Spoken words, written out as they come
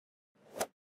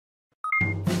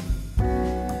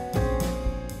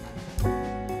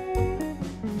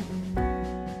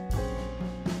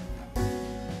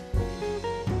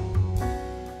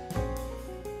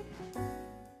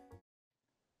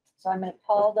So I'm going to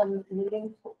call the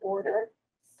meeting to order,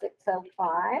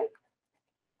 6:05.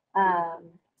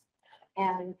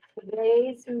 And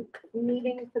today's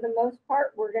meeting, for the most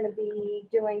part, we're going to be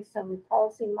doing some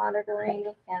policy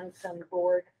monitoring and some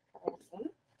board planning.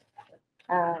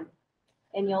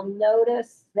 And you'll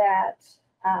notice that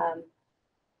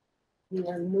we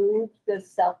removed the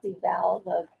self-eval,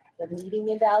 the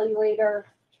meeting evaluator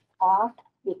off,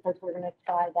 because we're going to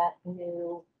try that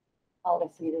new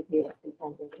policy review at the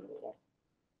end of the meeting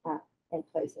in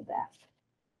place of that.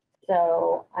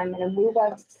 So I'm going to move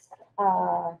us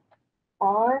on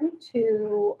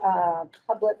to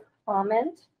public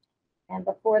comment. And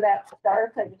before that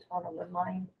starts, I just want to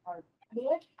remind our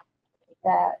public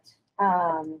that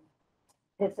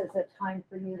this is a time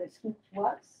for you to speak to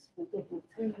us. We give you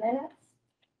 3 minutes.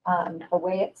 The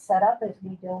way it's set up is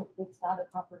it's not a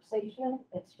conversation.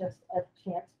 It's just a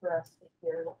chance for us to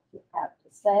hear what you have to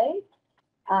say.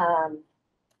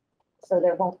 So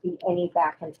there won't be any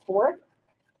back and forth.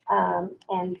 And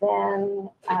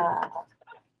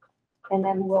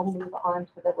then we'll move on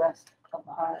to the rest of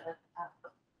our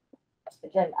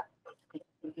agenda.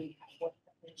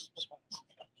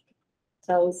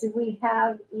 So do we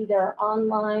have either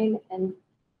online, and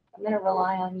I'm going to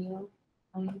rely on you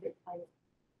to kind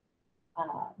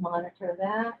of monitor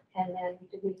that, and then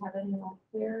do we have anyone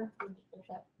here?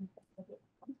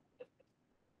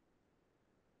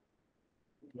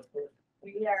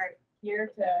 We are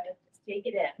here to take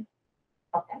it in.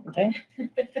 Okay.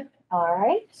 All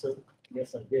right. So,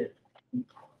 yes, I did.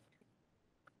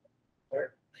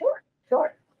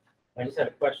 Sure. I just had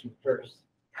a question first.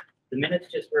 The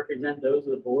minutes just represent those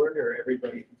of the board or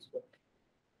everybody?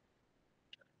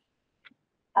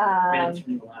 Minutes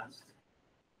from the last.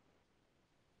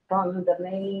 From the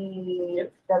main,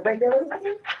 Yep. the regular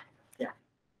meeting? Yeah.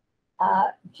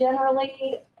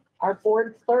 Generally, our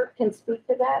board clerk can speak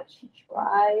to that. She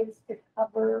tries to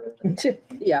cover.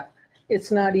 Yeah,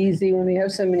 it's not easy when we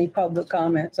have so many public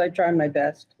comments. I try my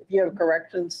best. If you have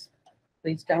corrections,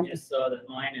 please I don't. just saw that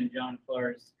mine and John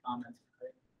Clark's comments.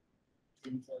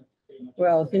 Seems like pretty much-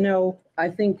 Well, I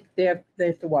think they have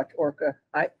to watch Orca.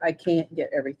 I can't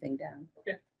get everything down.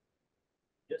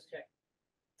 Just check.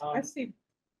 I see.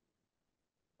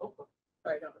 Oh,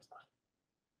 Right on the spot.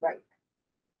 Right.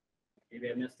 maybe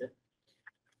I missed it.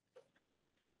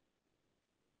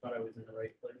 Thought I was in the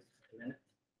right place. A minute.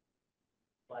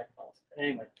 Flag policy.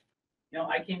 Anyway,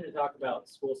 I came to talk about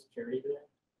school security today.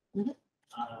 Mhm.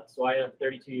 So I have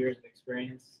 32 years of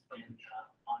experience in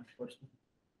law enforcement.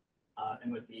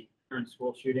 And with the current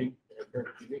school shooting that occurred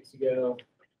a few weeks ago,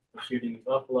 the shooting in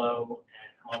Buffalo,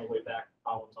 and all the way back to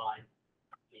Columbine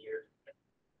a year.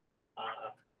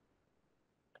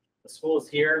 The schools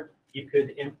here, you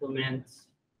could implement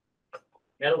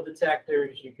metal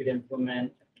detectors, you could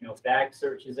implement bag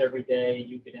searches every day,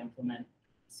 you could implement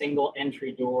single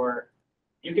entry door,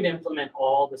 you could implement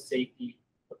all the safety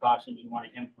precautions you want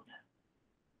to implement.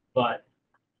 But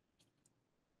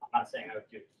I'm not saying I would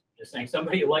do it. Just saying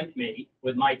somebody like me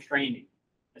with my training,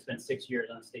 I spent 6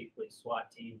 years on the state police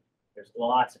SWAT team. There's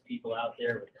lots of people out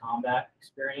there with combat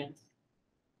experience.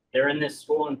 They're in this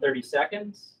school in 30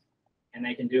 seconds and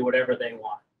they can do whatever they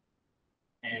want.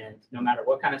 And no matter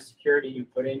what kind of security you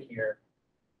put in here,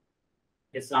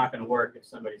 it's not going to work if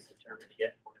somebody's determined to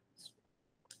get one.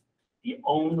 The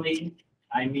only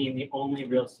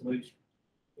real solution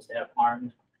is to have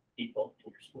armed people in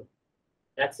your school.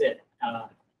 That's it.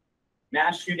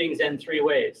 Mass shootings end 3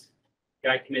 ways.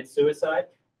 Guy commits suicide.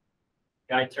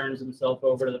 Guy turns himself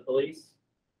over to the police.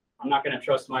 I'm not going to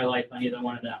trust my life on either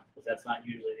one of them because that's not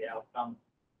usually the outcome.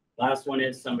 Last one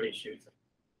is somebody shoots him.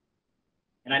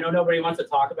 And I know nobody wants to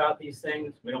talk about these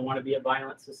things. We don't want to be a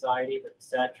violent society, but the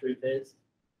sad truth is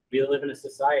we live in a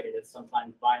society that's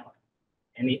sometimes violent.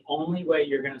 And the only way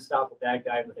you're going to stop a bad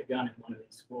guy with a gun in one of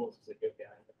these schools is a good guy.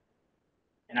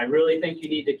 And I really think you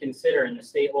need to consider, and the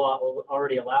state law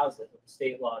already allows it, what the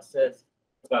state law says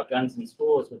about guns in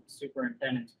schools with the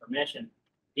superintendent's permission,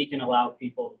 he can allow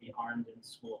people to be armed in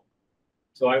school.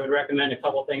 So I would recommend a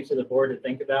couple things to the board to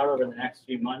think about over the next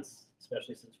few months,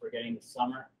 especially since we're getting to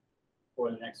summer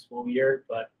for the next school year.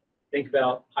 But think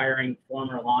about hiring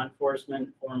former law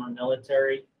enforcement, former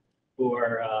military, who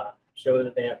are show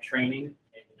that they have training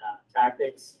in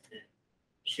tactics, and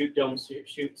shoot, don't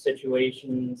shoot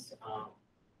situations.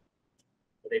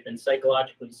 They've been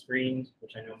psychologically screened,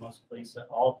 which I know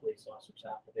all police officers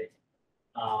have to be.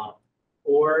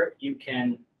 Or you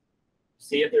can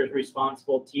see if there's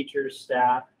responsible teachers,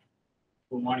 staff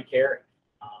who want to carry.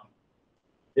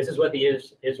 This is what the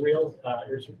Israeli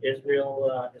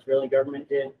government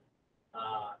did.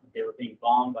 They were being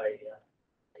bombed by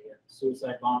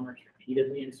suicide bombers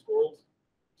repeatedly in schools.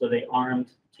 So they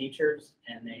armed teachers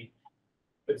and they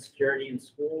put security in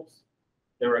schools.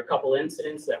 There were a couple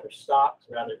incidents that were stopped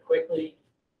rather quickly,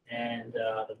 and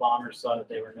the bombers saw that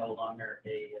they were no longer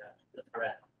a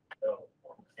threat. So,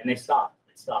 and they stopped.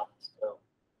 So,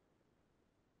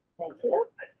 Thank you.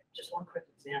 just one quick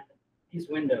example. These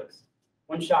windows,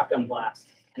 one shotgun blast,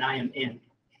 and I am in.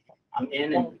 I'm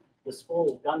in, and the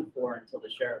school is done for until the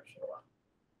sheriff show up.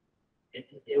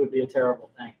 It would be a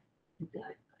terrible thing.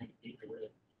 I think you could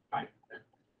really try to prevent.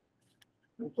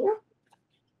 Thank you.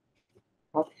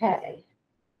 Okay.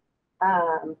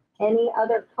 Any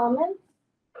other comments?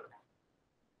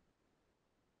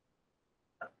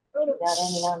 Got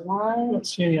any online? Let's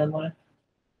see any online.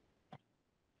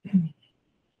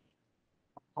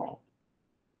 Okay.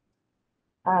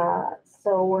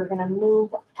 So we're gonna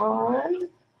move on.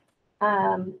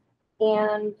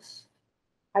 And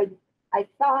I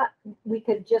thought we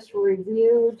could just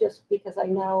review, just because I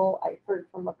know I heard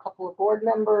from a couple of board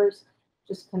members,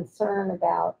 just concern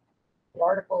about the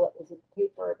article that was in the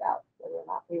paper about whether or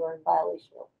not we were in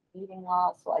violation of meeting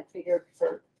law. So I figured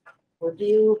to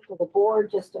review for the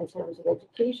board, just in terms of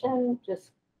education,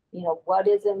 just, you know, what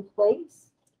is in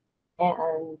place.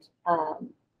 And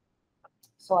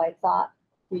so I thought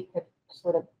we could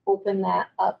sort of open that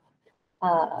up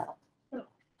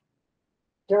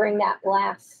during that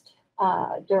last,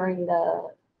 for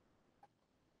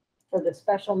the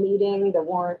special meeting, the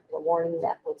warning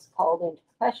that was called into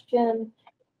question.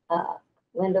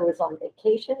 Linda was on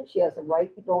vacation. She has a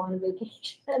right to go on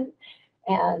vacation.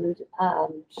 And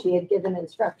she had given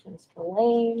instructions to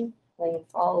Lane. Lane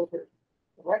followed her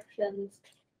directions.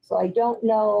 So I don't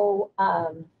know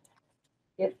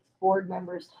if board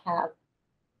members have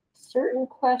certain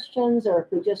questions, or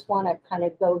if we just want to kind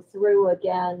of go through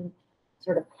again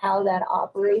sort of how that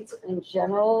operates. In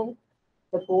general,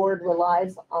 the board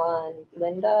relies on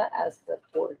Linda as the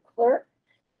board clerk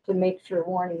to make sure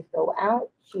warnings go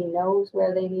out. She knows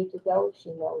where they need to go.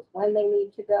 She knows when they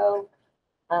need to go.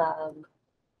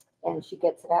 And she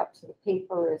gets it out to the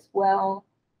paper as well.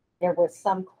 There was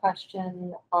some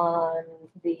question on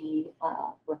the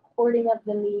recording of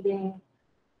the meeting,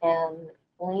 and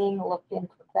Lane looked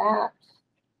into that.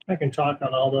 I can talk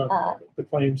on all the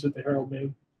claims that the Herald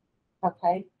made.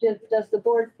 Okay, does the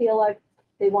board feel like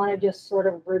they want to just sort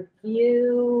of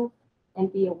review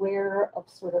and be aware of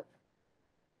sort of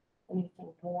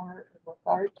anything more in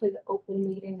regard to the open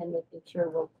meeting and making sure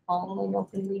we're following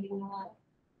open meeting law?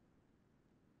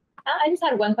 I just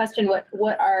had one question,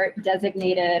 what our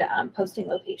designated posting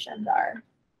locations are.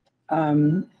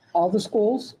 All the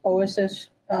schools,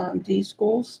 OSSD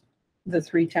schools, the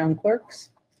 3 town clerks.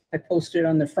 I posted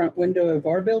on the front window of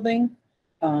our building,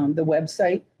 the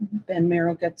website, Ben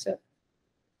Merrill gets it.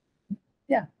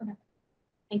 Yeah,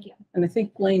 Thank you. and I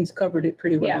think Blaine's covered it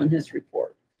pretty well Yeah. in his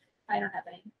report. I don't have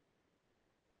any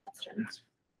questions.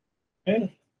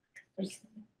 Okay.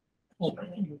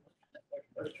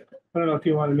 I don't know if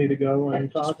you wanted me to go and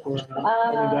talk or not.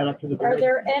 I'll leave that up to the Are board.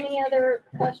 there any other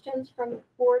questions from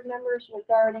board members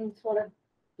regarding sort of,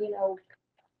 you know,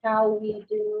 how we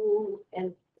do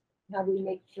and how we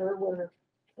make sure we're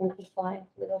in compliance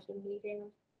with open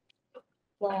meeting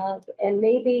laws? And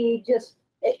maybe just,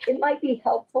 it might be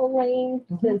helpful, Lane,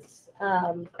 since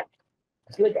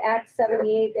with Act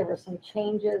 78, there were some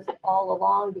changes all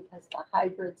along because the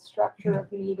hybrid structure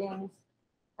of meetings.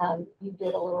 You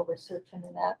did a little research into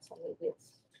that, so maybe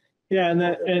it's. Yeah,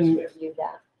 and review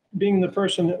that. being the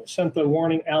person that sent the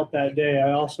warning out that day,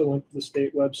 I also went to the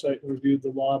state website and reviewed the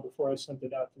law before I sent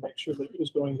it out to make sure that it was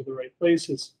going to the right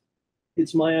places.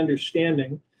 It's my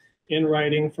understanding in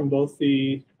writing from both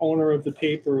the owner of the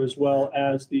paper as well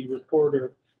as the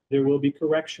reporter, there will be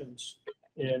corrections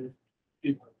in,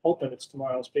 I'm hoping it's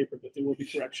tomorrow's paper, but there will be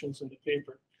corrections in the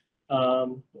paper.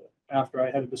 After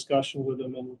I had a discussion with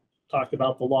them and talked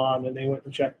about the law, and then they went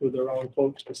and checked with their own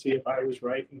folks to see if I was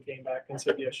right and came back and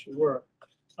said, yes, you were.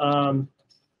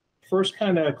 First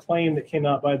kind of claim that came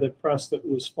out by the press that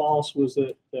was false was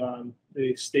that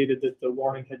they stated that the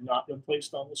warning had not been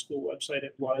placed on the school website.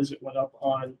 It was. It went up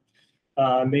on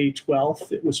May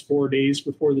 12th. It was 4 days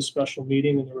before the special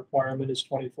meeting, and the requirement is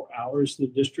 24 hours. The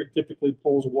district typically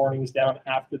pulls warnings down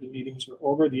after the meetings are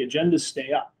over. The agendas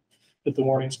stay up, but the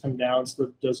warnings come down so that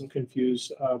it doesn't confuse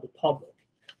the public.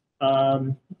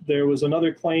 There was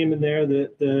another claim in there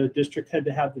that the district had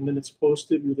to have the minutes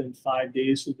posted within 5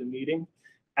 days of the meeting.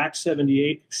 Act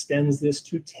 78 extends this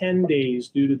to 10 days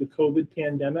due to the COVID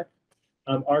pandemic.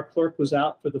 Our clerk was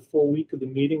out for the full week of the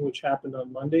meeting, which happened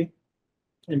on Monday.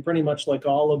 And pretty much like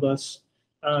all of us,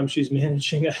 she's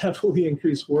managing a heavily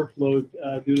increased workload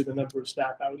due to the number of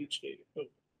staff out each day.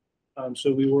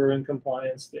 So we were in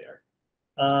compliance there.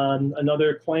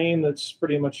 Another claim that's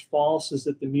pretty much false is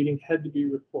that the meeting had to be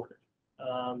recorded.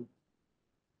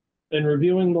 In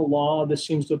reviewing the law, this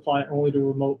seems to apply only to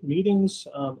remote meetings.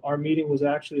 Our meeting was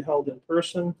actually held in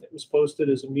person. It was posted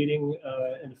as a meeting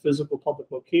in a physical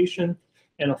public location,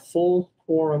 and a full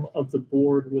quorum of the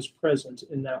board was present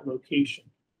in that location.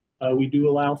 We do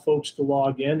allow folks to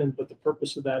log in, but the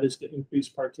purpose of that is to increase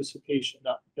participation,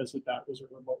 not because that was a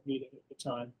remote meeting at the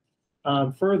time.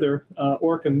 Further,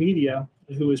 Orca Media,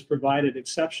 who has provided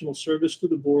exceptional service to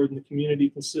the board and the community,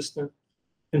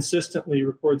 consistently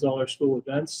records all our school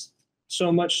events. So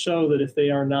much so that if they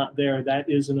are not there, that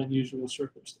is an unusual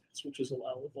circumstance, which is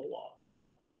allowable law.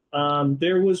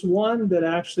 There was one that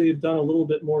actually had done a little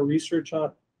bit more research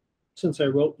on since I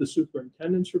wrote the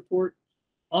superintendent's report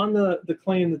on the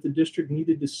claim that the district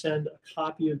needed to send a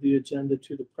copy of the agenda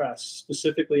to the press.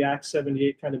 Specifically, Act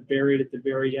 78 kind of buried at the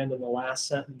very end in the last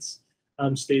sentence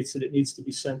states that it needs to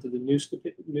be sent to the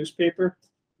newspaper.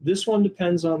 This one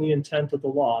depends on the intent of the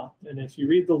law. And if you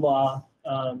read the law,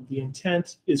 the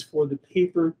intent is for the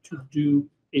paper to do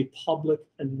a public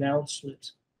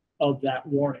announcement of that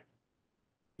warning.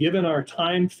 Given our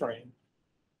time frame,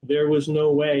 there was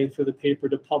no way for the paper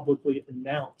to publicly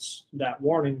announce that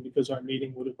warning because our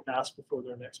meeting would have passed before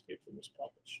their next paper was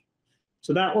published.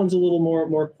 So that one's a little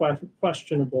more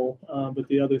questionable, but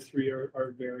the other three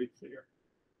are very clear.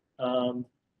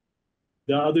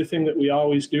 The other thing that we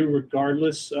always do,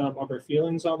 regardless of our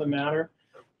feelings on the matter,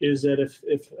 is that if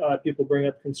people bring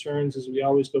up concerns, is we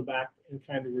always go back and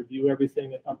kind of review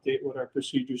everything and update what our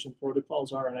procedures and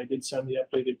protocols are. And I did send the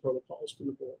updated protocols to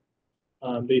the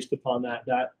board based upon that.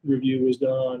 That review was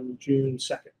done on June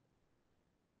 2nd.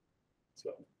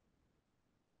 So,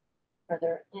 Are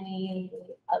there any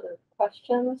other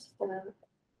questions for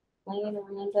Lane or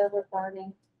Linda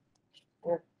regarding?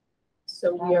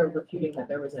 So we are refuting that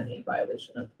there was any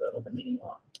violation of the open meeting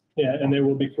law. yeah, and there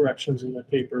will be corrections in the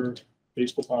paper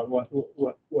based upon what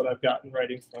I've gotten in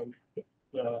writing from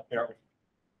Harold.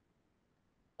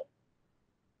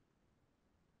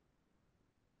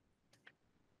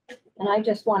 And I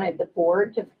just wanted the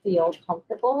board to feel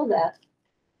comfortable that,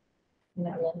 you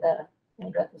know,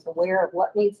 Linda is aware of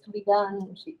what needs to be done,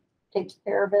 and she takes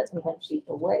care of it, and when she's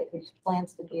away, she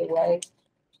plans to be away,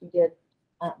 she did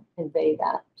convey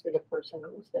that to the person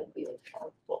who's going to be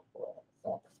responsible for it.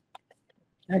 So.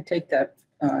 I take that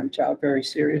job very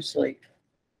seriously.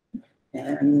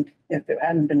 And if there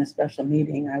hadn't been a special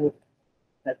meeting, I would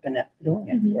have been doing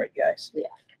it for you guys. Yeah.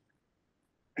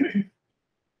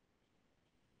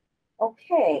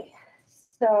 Okay,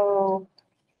 so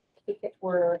I think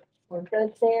we're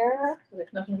good there.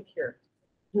 There's nothing to cure.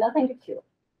 Nothing to cure.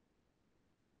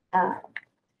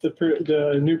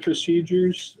 The new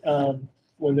procedures,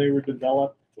 when they were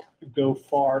developed, go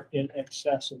far in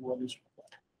excess of what is required.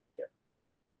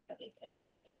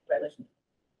 Violation.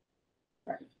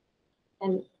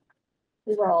 And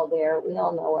we were all there. We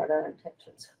all know what our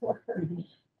intentions were.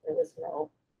 There was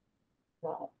no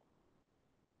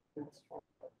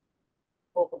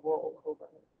pull the wool over.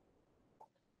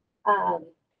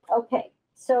 Okay,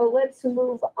 so let's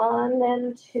move on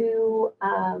then to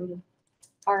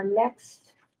our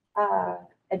next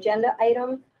agenda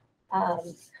item.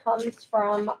 Comes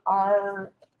from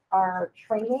our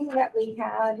training that we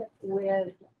had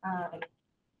with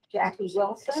Jackie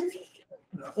Wilson.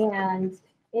 And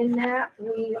in that,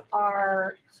 we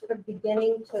are sort of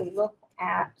beginning to look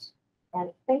at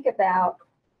and think about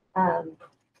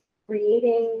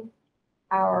creating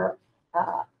our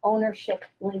ownership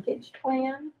linkage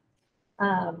plan.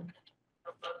 And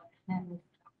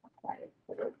try to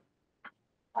put it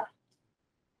up.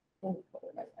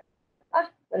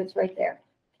 But it's right there.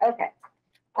 Okay.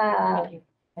 I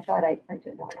thought I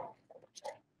printed one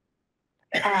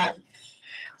off.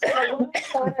 So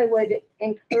what I would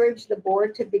encourage the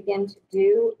board to begin to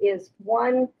do is,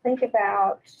 one, think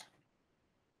about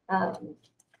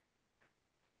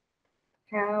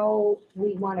how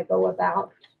we want to go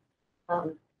about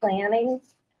planning.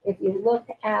 If you look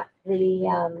at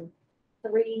the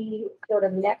three sort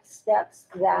of next steps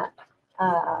that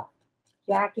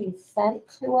Jackie sent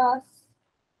to us,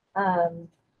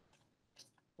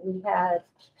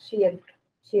 she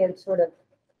had sort of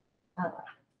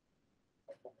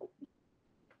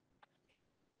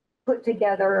put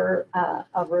together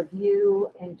a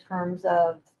review in terms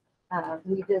of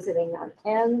revisiting our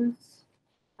ends,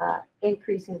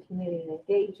 increasing community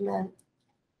engagement,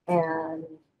 and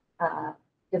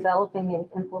developing and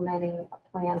implementing a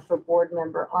plan for board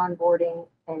member onboarding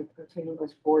and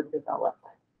continuous board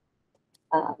development.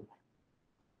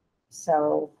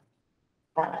 So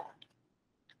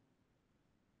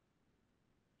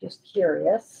just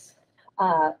curious,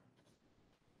 how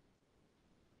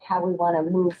we want to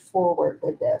move forward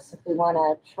with this. If we want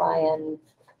to try and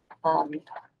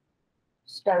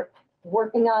start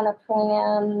working on a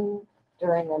plan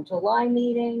during the July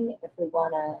meeting, if we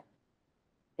want to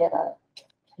get a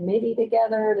committee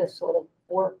together to sort of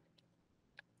work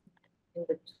in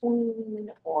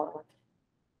between, or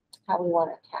how we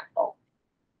want to tackle.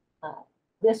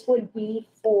 This would be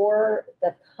for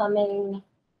the coming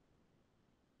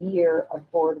year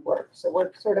of board work. So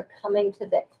we're sort of coming to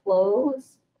the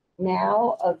close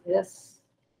now of this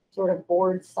sort of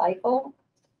board cycle.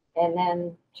 And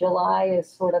then July is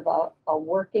sort of a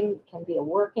working, can be a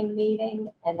working meeting.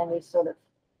 And then we sort of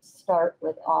start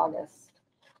with August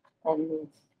and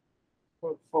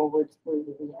move forward through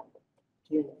the end of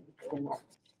June for the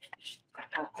next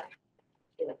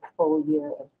full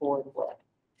year of board work.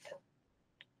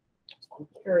 So I'm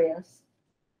curious.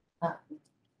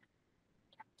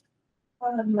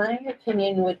 My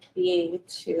opinion would be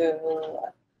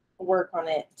to work on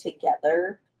it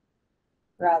together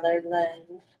rather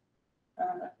than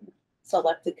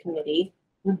select a committee.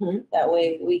 Mhm. That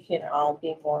way we can all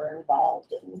be more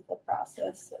involved in the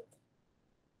process of,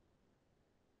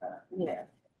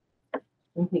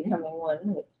 becoming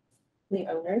one with the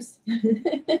owners.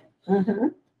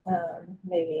 Mhm.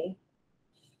 Maybe.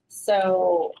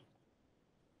 So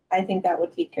I think that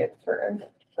would be good for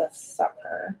the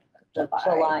summer,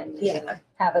 July meeting. Yeah.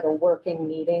 Have it a working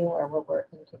meeting where we're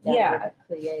working together Yeah. to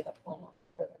create a plan.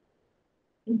 for it.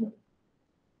 Does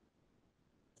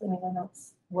anyone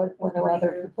else? What What do are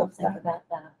other your people thoughts think on about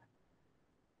that?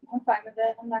 I'm fine with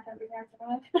it. I'm not gonna be here in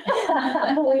July.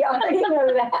 We already know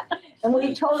that, and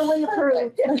we totally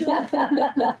approve.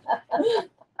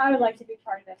 I would like to be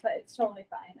part of it, but it's totally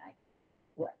fine.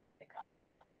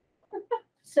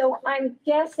 So I'm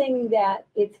guessing that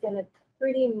it's gonna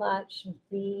pretty much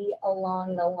be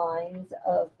along the lines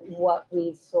of what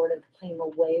we sort of came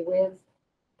away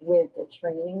with the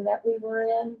training that we were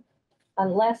in.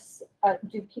 Unless,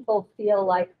 do people feel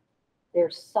like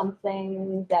there's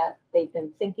something that they've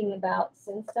been thinking about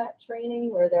since that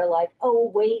training where they're like, oh,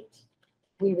 wait,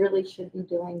 we really should be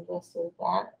doing this or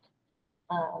that,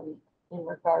 in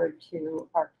regard to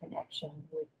our connection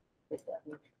with the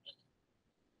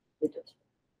district.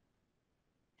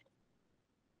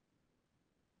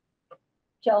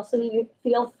 Chelsea, you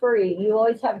feel free. You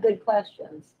always have good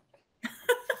questions.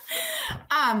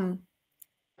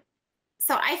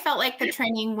 So I felt like the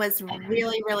training was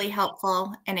really, really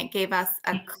helpful, and it gave us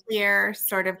a clear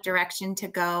sort of direction to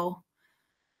go.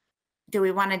 Do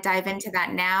we want to dive into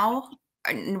that now?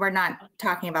 We're not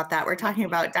talking about that. We're talking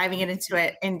about diving into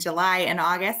it in July and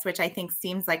August, which I think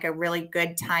seems like a really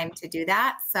good time to do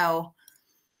that. So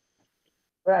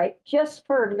Right, just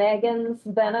for Megan's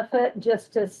benefit,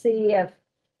 just to see if,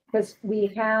 because we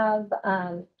have,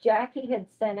 Jackie had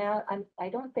sent out, I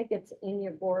don't think it's in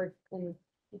your board, in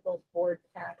people's board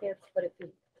packets, but if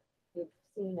you've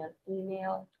seen an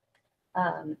email,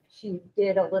 she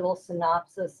did a little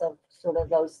synopsis of sort of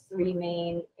those three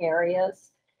main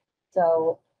areas.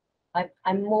 So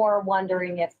I'm more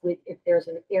wondering if there's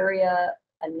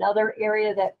another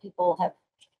area that people have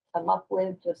come up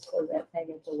with, just so that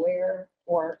Megan's aware,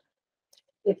 or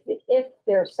if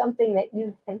there's something that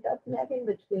you think of, Megan,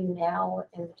 between now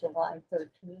and July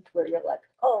 13th, where you're like,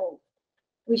 oh,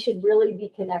 we should really be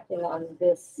connecting on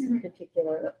this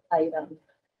particular item.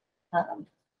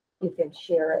 You can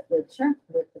share it with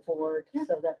the board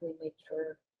so that we make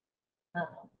sure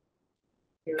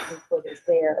your input is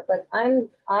there. But I'm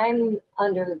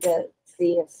under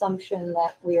the assumption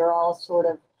that we are all sort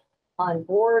of on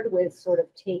board with sort of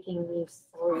taking these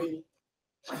three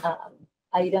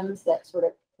items that sort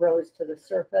of rose to the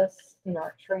surface in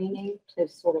our training to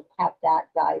sort of have that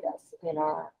guide us in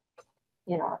our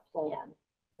plan.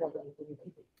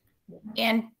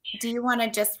 and do you want to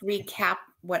just recap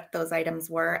what those items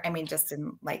were? I mean, just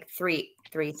in like three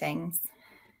things.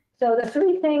 So the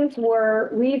three things were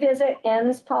revisit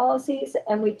ends policies,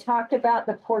 and we talked about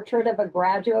the portrait of a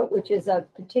graduate, which is a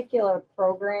particular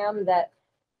program that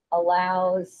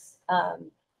allows,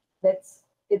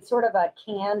 it's sort of a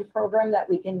canned program that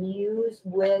we can use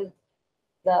with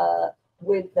the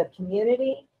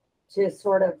community to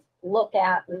sort of look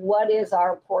at what is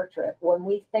our portrait. When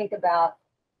we think about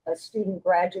a student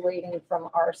graduating from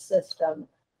our system,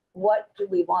 what do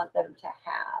we want them to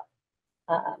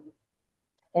have?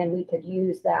 And we could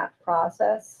use that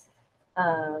process.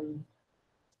 And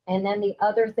then the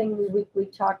other thing we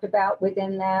talked about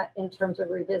within that in terms of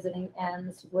revisiting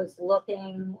ends was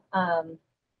looking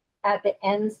at the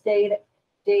ends data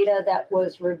that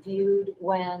was reviewed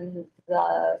when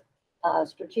the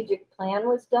strategic plan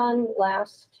was done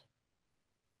last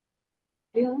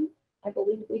June, I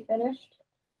believe we finished.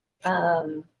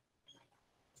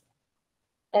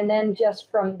 And then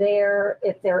just from there,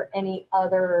 if there are any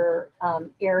other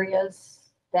areas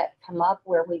that come up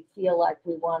where we feel like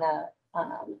we want to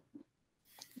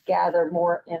gather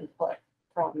more input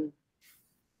from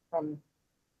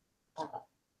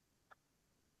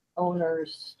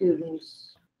owners,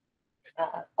 students,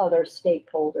 other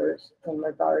stakeholders in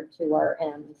regard to our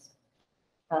ends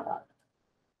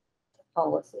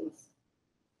policies,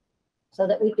 so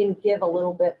that we can give a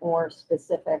little bit more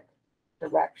specific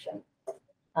direction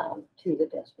to the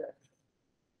district.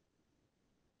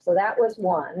 So that was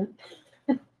one.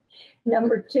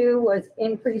 Number two was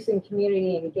increasing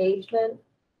community engagement.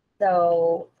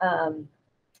 So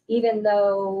even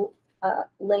though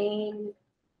Lane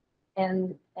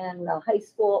and the high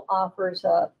school offers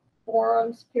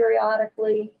forums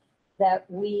periodically, that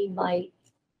we might,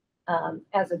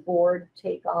 as a board,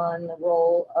 take on the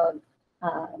role of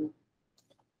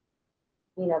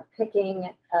picking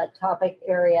a topic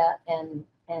area and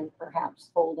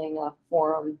perhaps holding a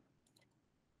forum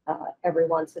every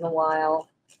once in a while.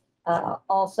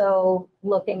 Also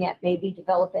looking at maybe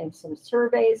developing some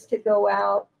surveys to go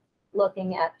out,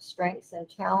 looking at strengths and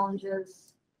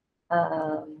challenges.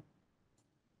 And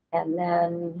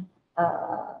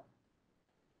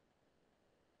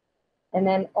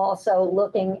then also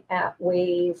looking at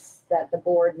ways that the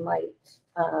board might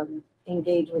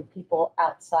engage with people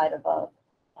outside of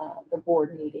the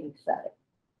board meeting setting.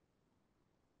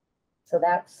 So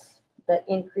that's the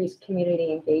increased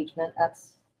community engagement.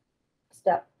 That's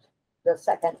the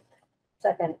second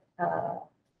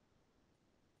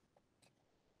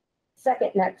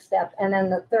next step. And then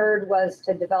the third was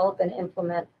to develop and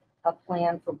implement a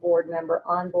plan for board member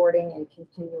onboarding and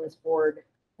continuous board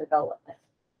development.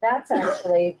 That's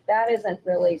actually, that isn't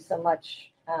really so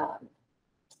much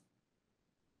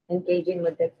engaging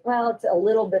with the, well, it's a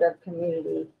little bit of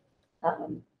community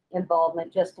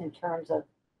involvement, just in terms of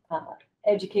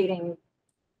educating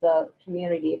the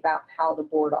community about how the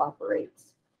board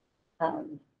operates.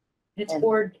 It's And-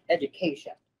 board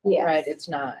education, Yes. right? It's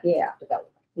not Yeah.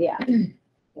 development. Yeah.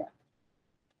 Yeah.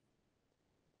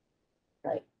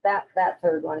 Right. That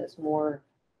third one is more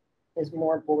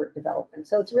board development.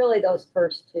 So it's really those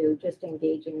first two, just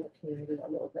engaging the community a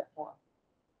little bit more.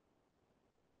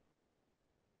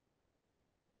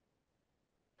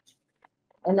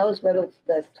 And those were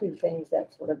the two things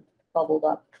that sort of bubbled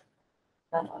up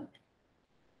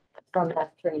from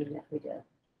that training that we did.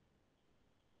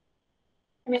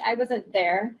 I mean, I wasn't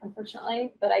there,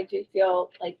 unfortunately, but I do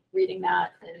feel like reading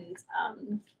that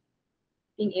and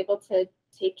being able to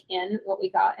take in what we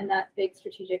got in that big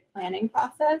strategic planning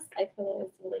process, I feel it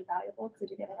was really valuable because we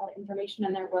did get a lot of information,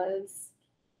 and there was,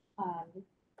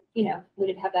 we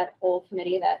did have that whole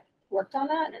committee that worked on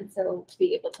that, and so to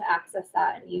be able to access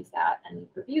that and use that and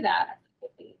review that, I think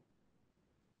would be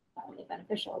not only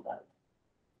beneficial, but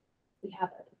we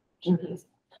have it. Should be used.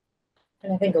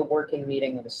 And I think a working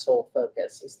meeting with a sole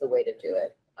focus is the way to do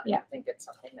it. I Yeah. don't think it's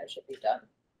something that should be done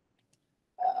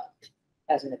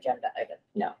as an agenda item.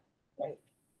 No. Right.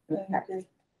 Okay.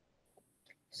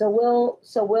 So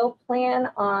we'll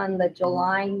plan on the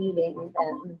July meeting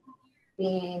then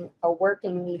being a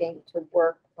working meeting to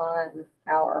work on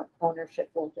our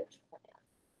ownership voltage plan.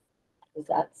 Does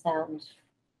that sound,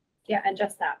 Yeah, and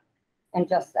just that. and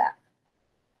just that?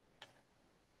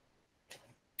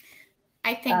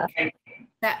 I think I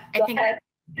Go think, ahead.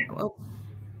 oh,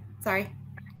 sorry.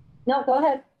 No, go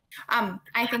ahead.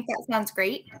 I think that sounds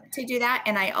great to do that.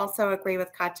 And I also agree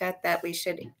with Katja that we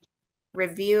should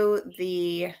review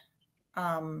the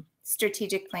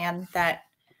strategic plan that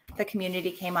the community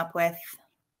came up with,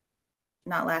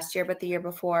 not last year, but the year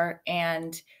before,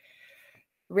 and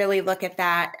really look at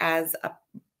that as a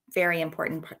very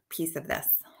important piece of this.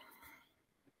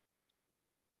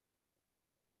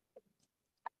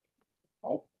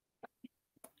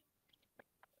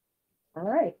 All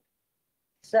right.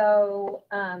 So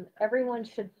everyone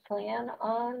should plan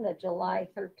on the July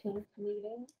 13th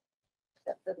meeting,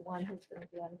 except for the one who's going to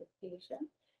be on vacation.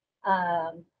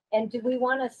 And do we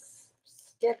want to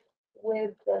stick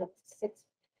with the 6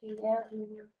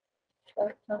 p.m.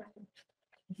 start time?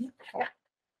 Okay.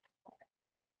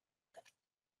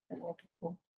 And we'll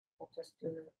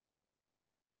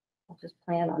just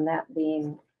plan on that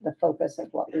being the focus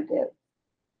of what we do.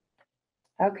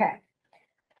 Okay.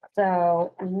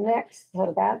 So next,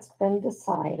 so that's been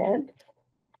decided.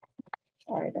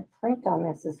 Sorry, the print on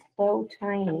this is so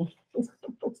tiny. It's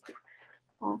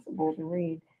impossible to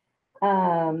read.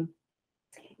 And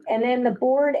then the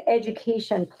board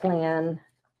education plan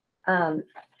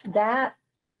That,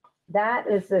 that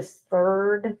is this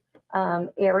third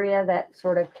area that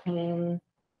sort of came,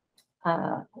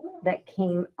 that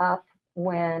came up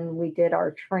when we did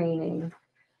our training.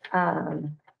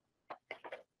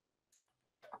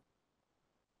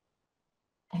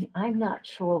 And I'm not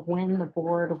sure when the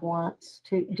board wants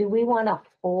to, do we want to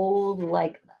hold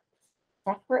like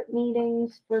separate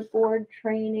meetings for board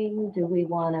training? Do we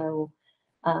want to,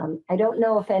 I don't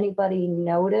know if anybody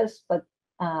noticed, but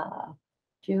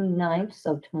June 9th,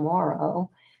 so tomorrow,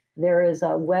 there is a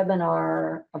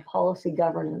webinar, a policy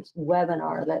governance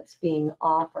webinar that's being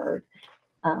offered.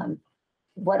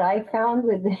 What I found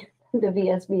with the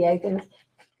VSBA things,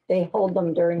 they hold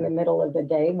them during the middle of the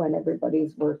day when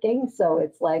everybody's working. So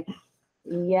it's like,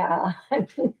 yeah, I'm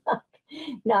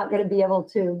not going to be able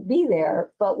to be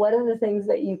there. But one of the things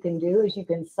that you can do is you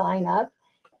can sign up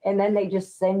and then they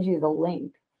just send you the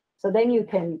link. So then you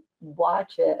can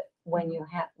watch it when you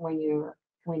have, when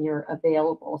you're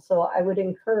available. So I would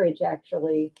encourage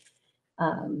actually,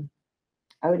 I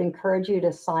would encourage you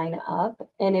to sign up.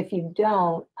 And if you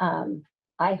don't,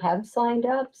 I have signed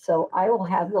up, so I will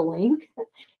have the link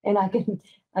and I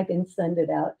can send it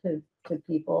out to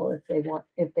people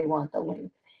if they want the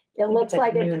link. It looks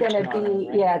like it's gonna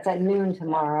be, yeah, it's at noon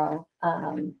tomorrow.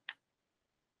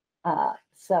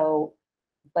 So,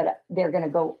 but they're gonna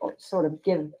go sort of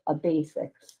give a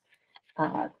basics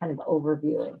kind of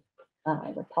overview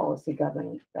of the policy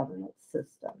governance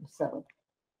system. So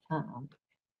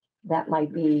that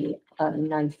might be a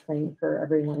nice thing for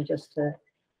everyone just to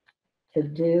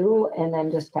do and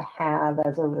then just to have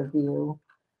as a review.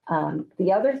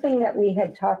 The other thing that we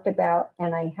had talked about,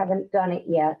 and I haven't done it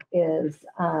yet, is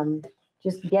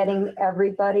just getting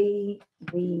everybody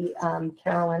the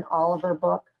Carolyn Oliver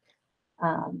book.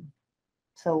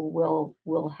 So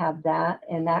we'll have that,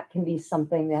 and that can be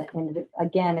something that, and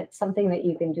again, it's something that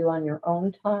you can do on your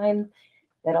own time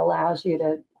that allows you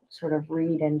to sort of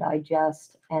read and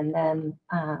digest. And then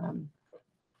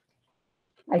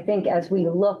I think as we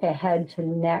look ahead to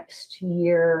next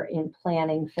year in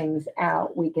planning things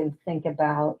out, we can think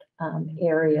about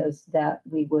areas that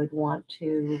we would want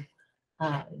to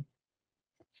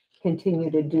continue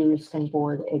to do some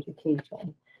board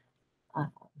education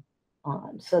on.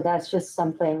 So that's just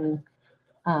something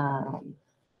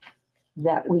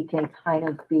that we can kind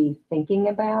of be thinking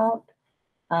about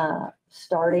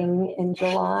starting in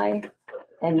July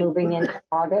and moving into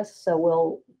August.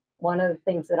 So one of the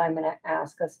things that I'm going to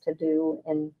ask us to do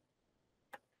in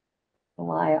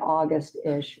July,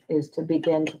 August-ish is to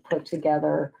begin to put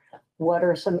together what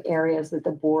are some areas that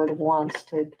the board wants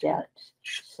to get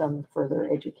some further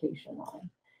education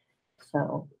on.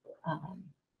 So,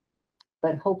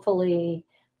 but hopefully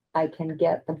I can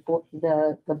get the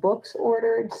books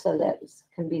ordered so that it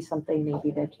can be something maybe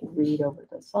that you read over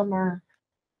the summer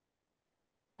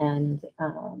and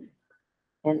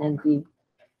then be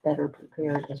better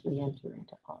prepared as we enter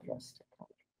into August to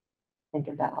think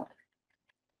about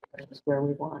where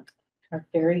we want. Our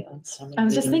very own summer. I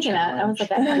was just reading thinking that. I was like,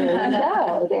 challenge. I There you haven't had that.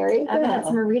 go, there you I haven't had go.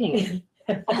 summer reading.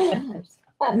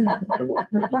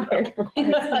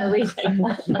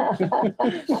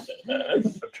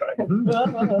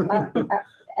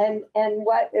 And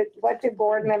what do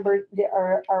board members,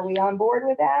 are we on board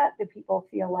with that? Do people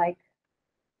feel like?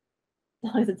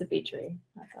 As long as it's a bee tree,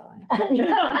 that's all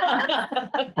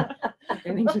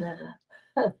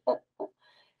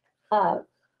I.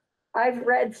 I've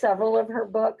read several of her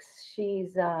books.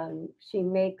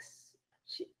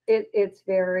 It's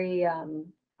very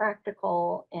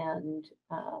practical and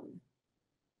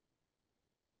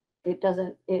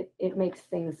it makes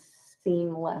things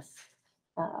seem less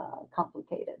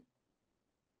complicated.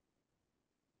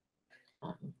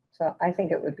 So I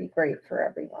think it would be great for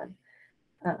everyone.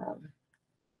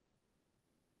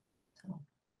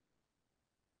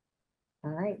 All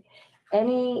right.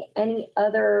 Any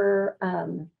other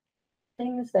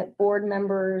things that board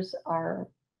members have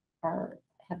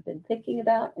been thinking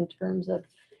about in terms of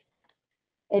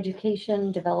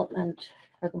education development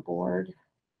for the board?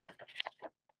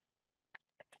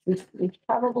 We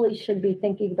probably should be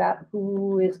thinking about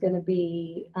who is going to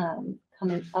be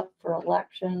coming up for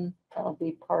election. That'll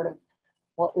be part of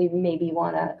what we maybe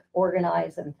want to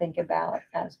organize and think about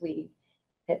as we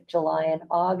hit July and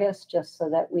August, just so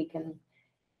that we can,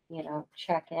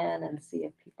 check in and see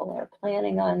if people are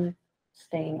planning on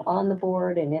staying on the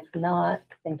board. And if not,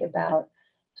 think about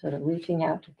sort of reaching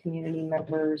out to community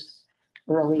members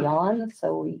early on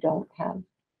so we don't have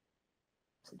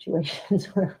situations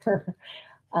where we're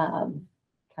kind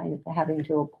of having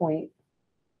to appoint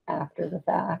after the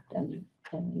fact and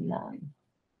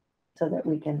so that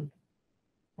we can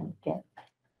get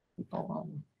people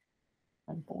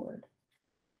on board.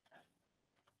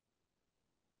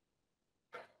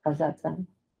 How's that sound?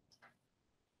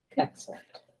 Excellent.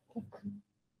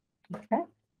 Okay.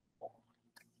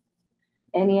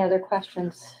 Any other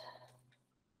questions,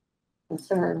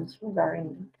 concerns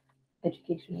regarding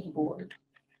education of the board?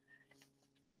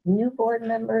 New board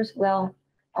members, well,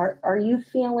 are you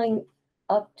feeling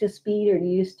up to speed, or do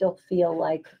you still feel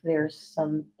like there's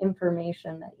some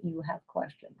information that you have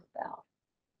questions about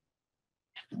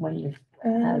when you,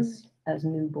 as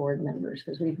new board members?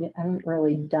 Because we haven't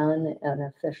really done an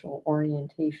official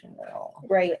orientation at all.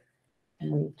 Right.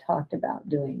 And we talked about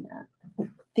doing that.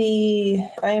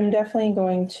 I am definitely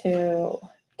going to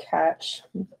catch,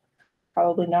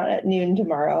 probably not at noon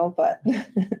tomorrow, but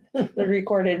the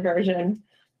recorded version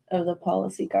of the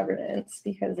policy governance,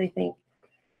 because I think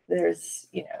there's,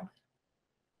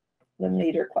 the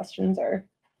major questions are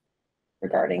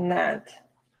regarding that.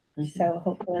 So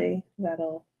hopefully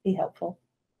that'll be helpful.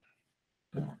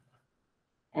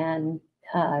 And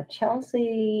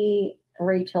Chelsea,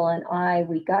 Rachel, and I,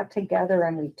 we got together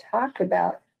and we talked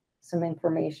about some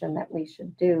information that we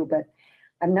should do, but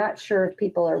I'm not sure if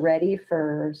people are ready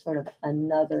for sort of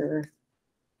another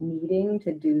meeting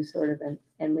to do sort of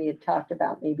and we had talked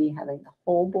about maybe having the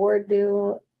whole board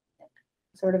do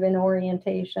sort of an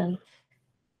orientation.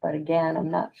 But again, I'm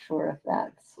not sure if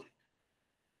that's,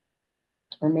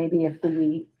 or maybe if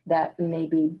that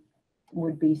maybe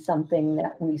would be something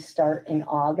that we start in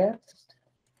August.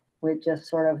 We're just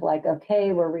sort of like,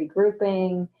 okay, we're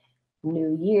regrouping,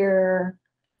 new year.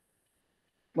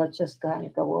 Let's just kind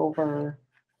of go over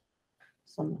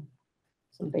some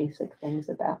basic things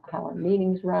about how our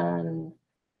meetings run,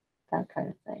 that kind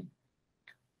of thing.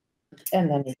 And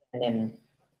then in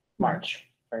March.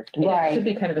 It should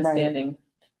be kind of a Right. standing.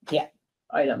 Yeah.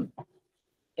 Item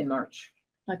in March.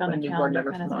 Like on when the new board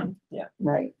calendar members kind of come thing. on. Yeah.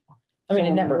 Right. I mean, it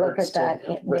So never look hurts at that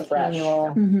to in the refresh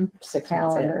annual 6 months in.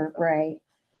 calendar, right?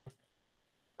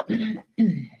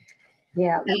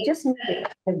 Yeah, we just need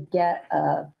to get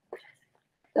oh,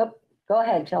 go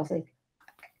ahead, Chelsea.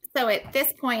 So at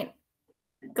this point,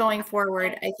 going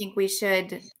forward, I think we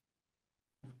should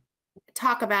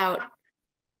talk about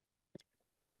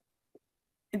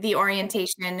the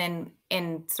orientation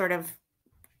and sort of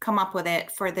come up with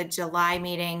it for the July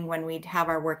meeting when we'd have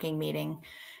our working meeting.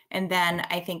 And then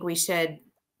I think we should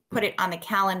put it on the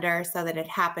calendar so that it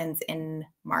happens in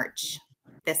March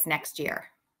this next year.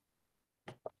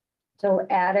 So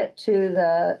add it to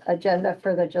the agenda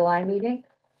for the July meeting?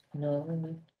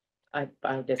 No, I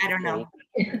disagree. I don't know.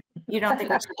 You don't think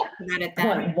we should talk about it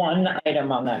then? One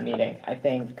item on that meeting, I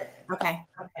think. Okay.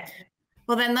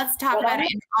 Well, then let's talk about it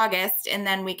in August, and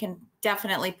then we can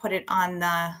definitely put it on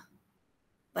the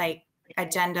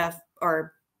agenda,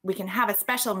 or we can have a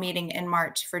special meeting in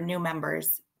March for new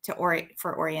members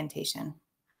for orientation.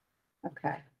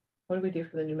 Okay, What do we do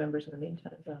for the new members in the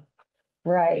meantime? though?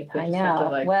 right, They I just have to,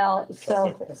 know. like, Well,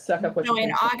 so, Suck up what So you in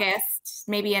can. August,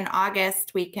 maybe in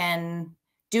August, we can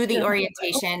do the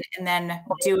orientation and then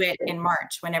do it in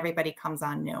March when everybody comes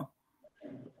on new.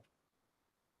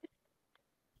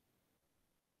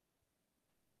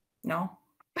 No?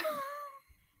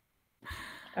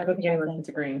 I don't think anyone's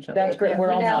disagreeing. so- That's great.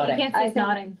 We're all You know, nodding. Can't I see think-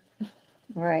 nodding.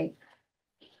 right.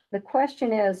 The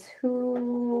question is,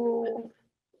 do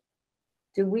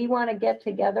we want to get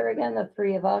together again, the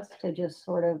three of us, to just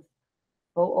sort of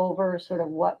go over sort of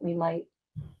what we might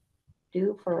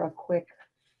do for a quick,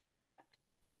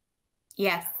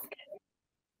 Yes.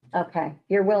 okay,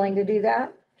 you're willing to do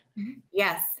that?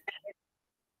 Yes.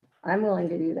 I'm willing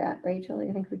to do that. Rachel,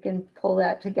 you think we can pull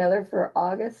that together for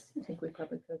August? I think we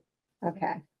probably could.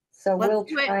 Okay, so we'll Let's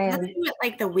do it, try let's and, do it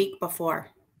like the week before.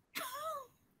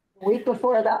 week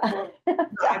before the.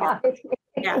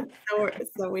 Yeah.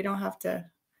 So we don't have to.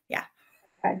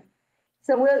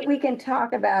 So we can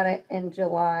talk about it in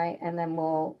July and then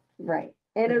we'll, right,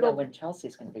 and I know it'll, when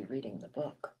Chelsea's gonna be reading the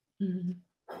book, Mm-hmm.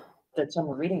 that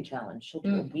summer reading challenge, she'll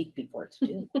do a week before it's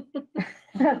due.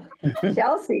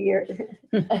 Chelsea, you're.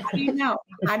 How do you know?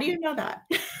 How do you know that?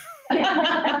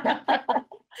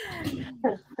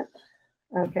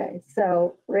 Okay,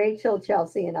 so Rachel,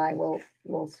 Chelsea, and I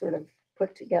will sort of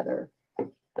put together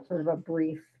sort of a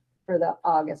brief for the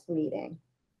August meeting.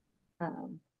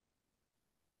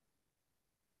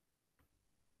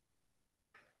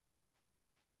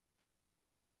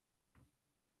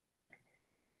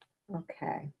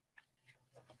 Okay.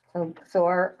 So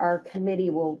our committee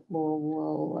will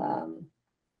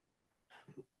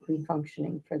be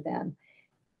functioning for them.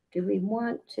 Do we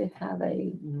want to have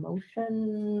a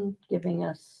motion giving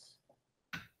us?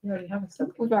 You already have a sub.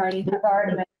 We've already.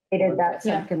 created that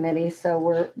Yeah. subcommittee, so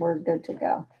we're good to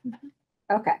go.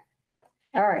 Okay,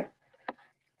 all right.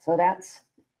 So that's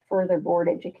further board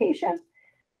education.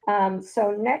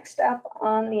 So next up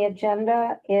on the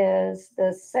agenda is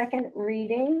the second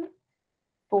reading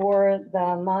for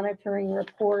the monitoring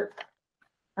report,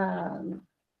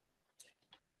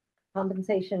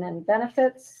 compensation and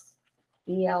benefits,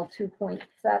 EL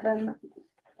 2.7.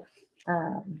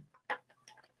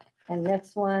 And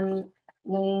this one,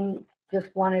 Wayne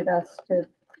just wanted us to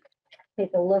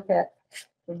take a look at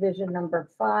revision number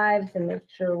 5 to make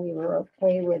sure we were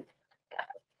okay with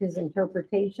his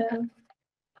interpretation.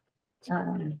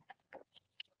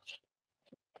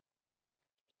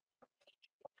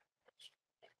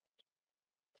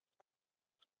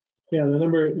 Yeah,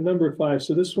 the number 5.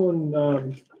 So this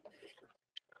one,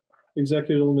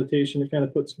 executive limitation, it kind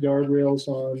of puts guardrails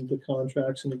on the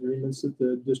contracts and agreements that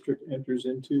the district enters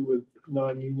into with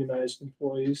non-unionized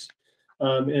employees,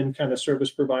 and kind of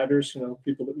service providers,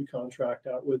 people that we contract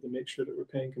out with to make sure that we're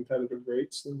paying competitive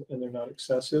rates and they're not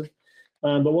excessive.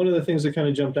 But one of the things that kind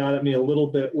of jumped out at me a little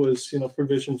bit was,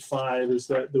 provision 5 is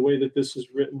that the way that this is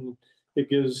written, it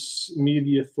gives me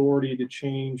the authority to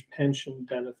change pension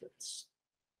benefits.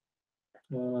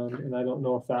 And I don't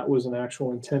know if that was an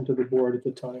actual intent of the board at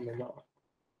the time or not.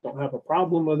 Don't have a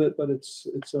problem with it, but it's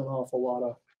an awful lot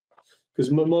of,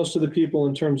 because most of the people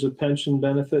in terms of pension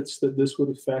benefits that this would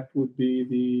affect would be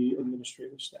the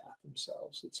administrative staff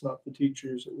themselves. It's not the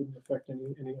teachers. It wouldn't affect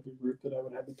any other group that I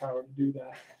would have the power to do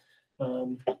that.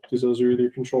 Because those are either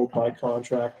controlled by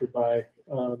contract or by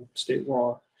state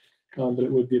law. But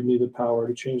it would give me the power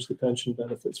to change the pension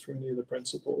benefits for any of the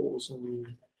principals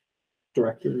and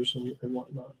directors and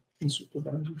whatnot, and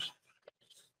supervisors.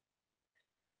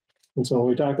 And so when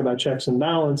we talk about checks and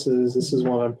balances, this is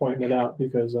why I'm pointing it out,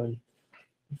 because I'm,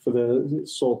 for the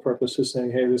sole purpose of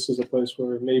saying, hey, this is a place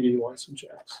where maybe you want some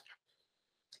checks.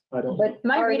 I don't. But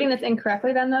Am I reading this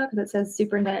incorrectly then, though? Because it says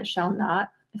superintendent shall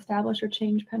not establish or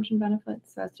change pension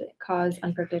benefits so as to cause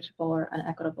unpredictable or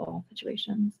inequitable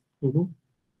situations. Mhm.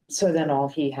 So then all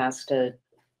he has to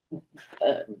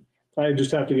I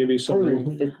just have to give you some.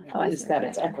 prove I is see. that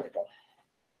it's equitable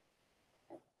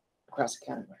across the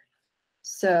county.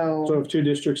 So So, if 2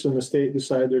 districts in the state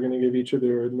decide they're going to give each of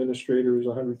their administrators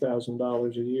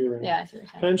 $100,000 a year in Yeah, I see what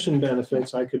you're saying. pension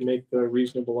benefits, I could make the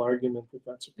reasonable argument that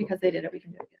that's appropriate. Because they did it, we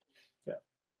can do it.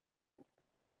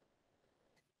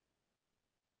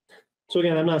 So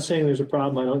again, I'm not saying there's a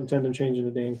problem. I don't intend on changing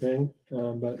a dang thing,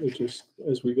 but it just,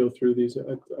 as we go through these,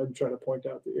 I'm trying to point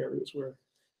out the areas where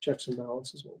checks and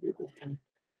balances won't be a good thing.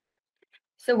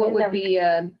 So what And would then- be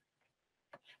a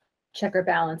check or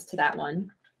balance to that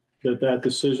one? That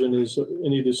decision is,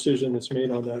 any decision that's made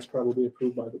on that is probably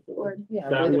approved by the board. yeah.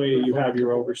 That way you have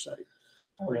your oversight.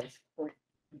 Or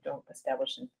you don't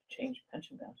establish and change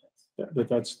pension benefits.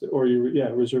 That's, or you,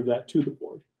 reserve that to the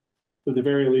board. At the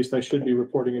very least, I should be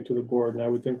reporting it to the board, and I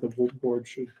would think the board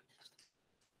should.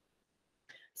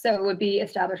 So it would be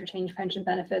establish or change pension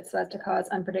benefits so as to cause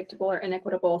unpredictable or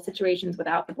inequitable situations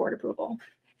without the board approval.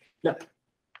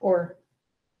 Or,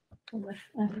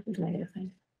 I think it's a negative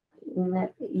thing.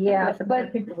 Yeah, I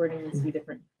but think the wording needs to be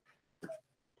different.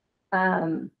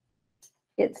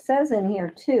 it says in here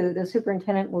too, the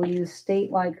superintendent will use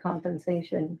statewide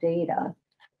compensation data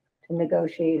to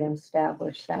negotiate and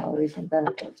establish salaries and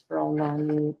benefits for all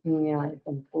non-unionized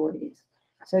employees.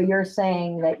 So you're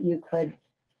saying that you could,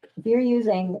 if you're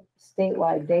using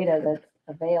statewide data that's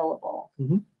available,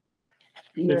 Mhm.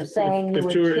 you're If- saying if you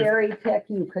two would or-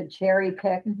 you could cherry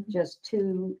pick just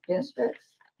 2 districts?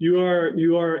 You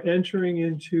are entering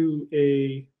into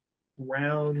a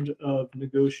round of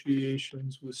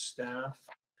negotiations with staff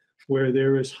where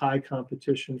there is high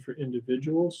competition for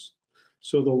individuals.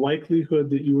 So the likelihood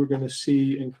that you are going to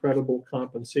see incredible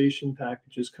compensation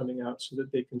packages coming out so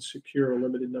that they can secure a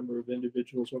limited number of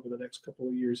individuals over the next couple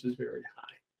of years is very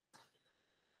high.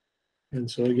 And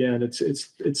so again,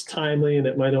 it's timely, and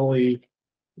it might only,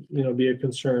 be a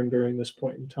concern during this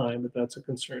point in time, but that's a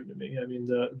concern to me. I mean,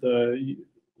 the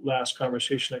last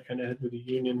conversation I kind of had with the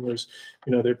union was,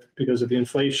 they're, because of the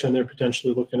inflation, they're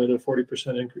potentially looking at a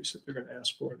 40% increase that they're going to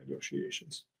ask for in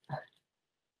negotiations.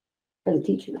 For the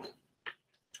teachers.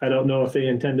 I don't know if they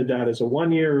intended that as a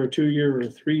 1 year or 2 year or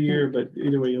 3 year, but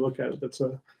either way you look at it, that's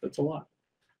a lot.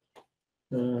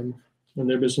 And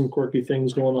there have been some quirky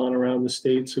things going on around the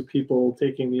states of people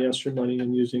taking the extra money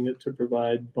and using it to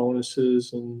provide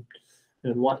bonuses and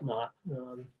whatnot.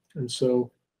 And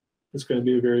so it's going to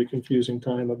be a very confusing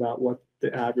time about what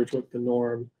the average, what the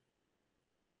norm.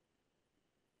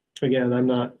 Again,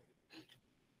 I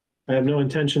have no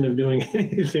intention of doing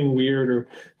anything weird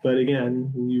but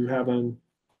again, you have a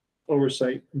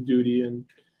oversight duty, and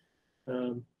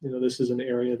this is an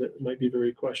area that might be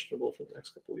very questionable for the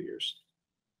next couple of years.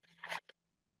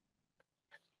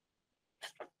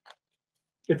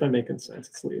 If I'm making sense,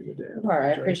 it's late in the day. All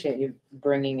right, I appreciate you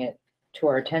bringing it to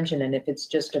our attention, and if it's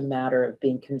just a matter of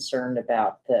being concerned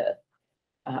about the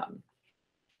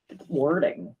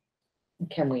wording,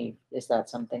 is that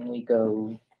something we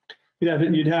go? Yeah,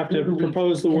 you'd have to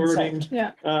propose the wording.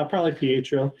 Yeah. Probably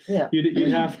Pietro. Yeah.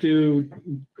 You'd have to,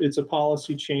 it's a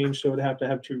policy change, so it'd have to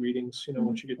have 2 readings,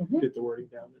 once you get the wording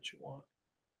down that you want.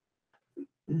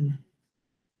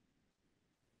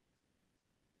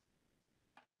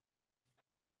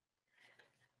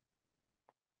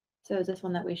 So is this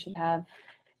one that we should have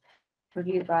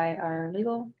reviewed by our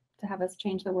legal to have us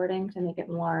change the wording to make it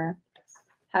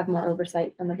have more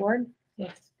oversight from the board?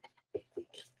 Yes.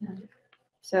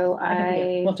 So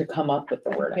I, Want to come up with the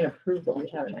We wording. can approve what we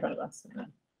have in front of us and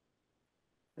then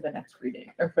for the next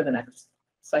reading, or for the next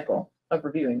cycle of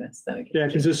reviewing this, then. Yeah,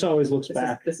 because this always looks This is,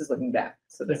 back. this is looking back,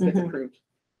 so this gets Mhm. approved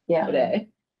Yeah, today,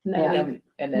 and Yeah. then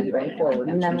and then going forward.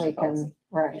 and then change we the policy. can,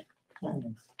 right.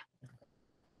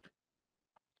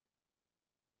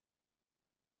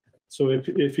 So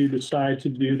if you decide to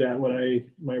do that,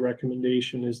 my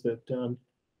recommendation is that,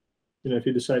 if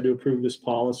you decide to approve this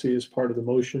policy as part of the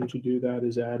motion to do that,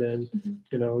 is add in,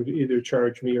 either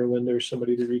charge me or Linda or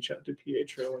somebody to reach out to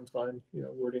Pietro and find,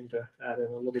 wording to add in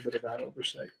a little bit of that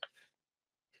oversight.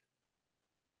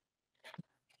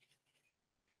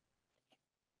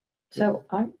 So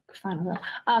I'm fine with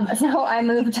that. So I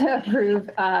move to approve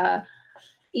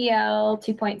EL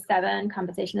 2.7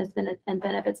 compensation and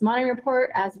benefits monitoring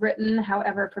report as written.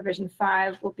 However, provision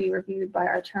 5 will be reviewed by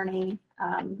our attorney.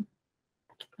 How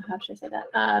should I say that?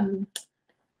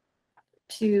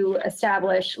 To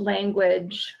establish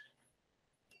language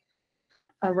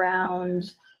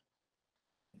around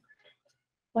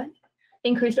what?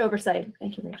 Increased oversight.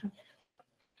 Thank you, Rachel.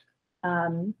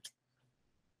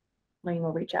 Lane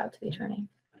will reach out to the attorney.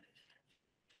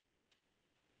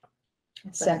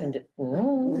 Seconded.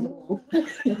 Ooh.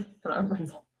 Hannah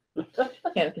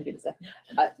can do the second.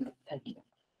 Thank you.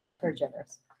 Very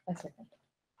generous. I second.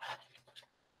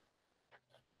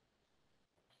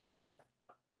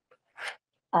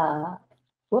 All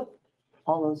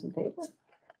those in favor?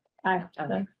 Aye.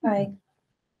 Hi.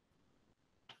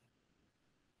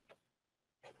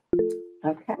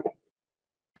 Okay.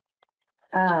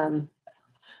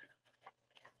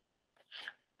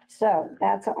 So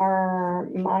that's our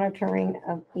monitoring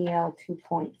of EL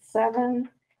 2.7.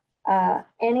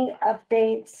 Any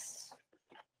updates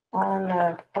on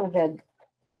the COVID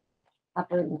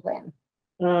operating plan?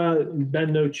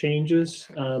 Been no changes.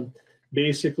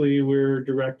 Basically, we're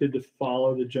directed to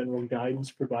follow the general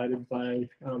guidance provided by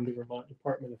the Vermont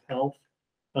Department of Health.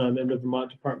 And the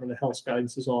Vermont Department of Health's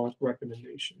guidance is all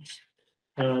recommendations.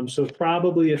 So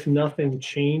probably if nothing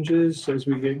changes as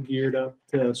we get geared up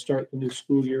to start the new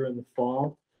school year in the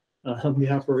fall, the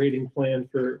operating plan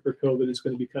for COVID is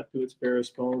going to be cut to its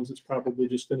barest bones. It's probably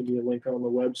just going to be a link on the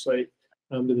website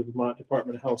to the Vermont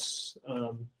Department of Health's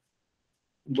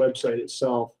website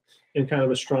itself, and kind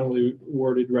of a strongly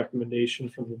worded recommendation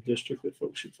from the district that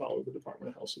folks should follow the Department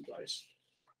of Health's advice.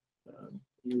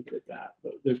 Leave it at that,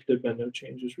 but there've been no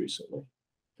changes recently.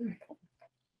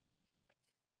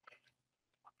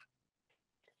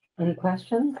 Any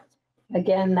questions?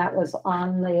 Again, that was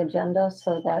on the agenda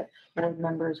so that board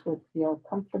members would feel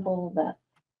comfortable that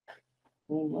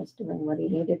Wayne was doing what he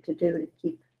needed to do to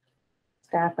keep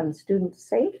staff and students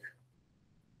safe.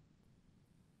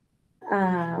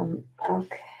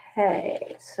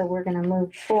 Okay, so we're going to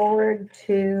move forward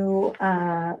to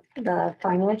the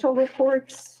financial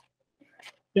reports.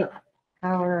 Yeah.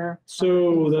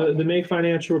 So the May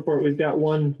financial report, we've got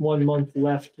one month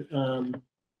left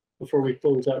before we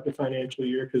close out the financial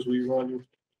year, because we run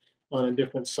on a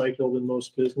different cycle than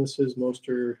most businesses. Most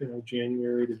are,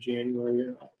 January to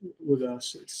January. With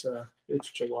us, it's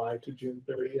July to June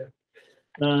 30th.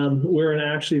 We're in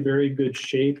actually very good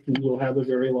shape. We will have a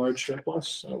very large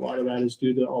surplus. A lot of that is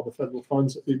due to all the federal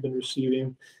funds that we've been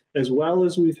receiving, as well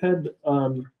as we've had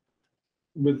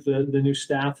with the new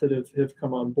staff that have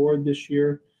come on board this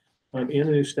year, and the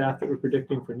new staff that we're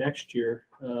predicting for next year.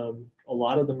 A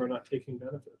lot of them are not taking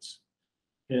benefits,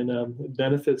 and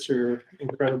benefits are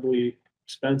incredibly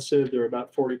expensive. They're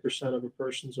about 40% of a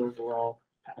person's overall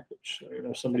package. So,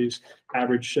 somebody's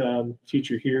average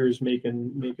teacher here is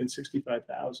making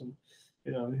 $65,000.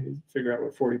 You figure out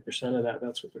what 40% of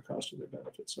that's what the cost of their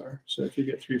benefits are. So if you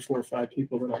get 3, 4, 5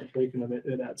 people that aren't taking them,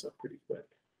 it adds up pretty quick.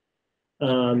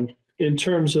 In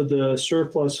terms of the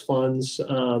surplus funds,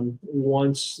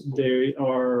 once they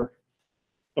are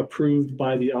approved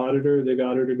by the auditor. The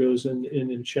auditor goes in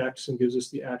and checks and gives us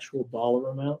the actual dollar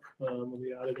amount when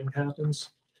the auditing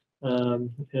happens.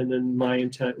 And then my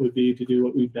intent would be to do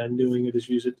what we've been doing, it is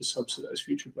use it to subsidize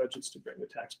future budgets to bring the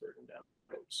tax burden down.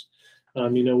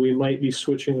 We might be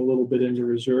switching a little bit into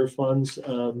reserve funds,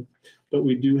 but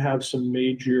we do have some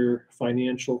major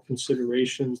financial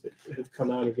considerations that have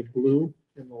come out of the blue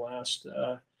in the last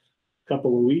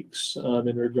couple of weeks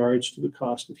in regards to the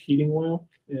cost of heating oil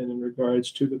and in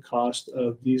regards to the cost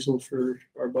of diesel for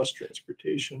our bus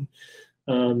transportation.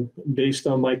 Based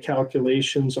on my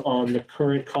calculations on the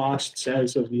current costs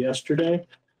as of yesterday,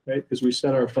 right? Because we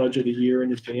set our budget a year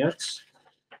in advance.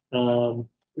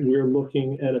 We're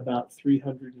looking at about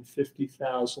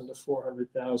 350,000 to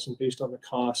 400,000 based on the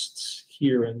costs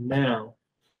here and now,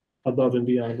 above and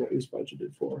beyond what was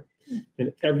budgeted for.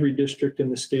 And every district in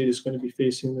the state is going to be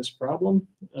facing this problem.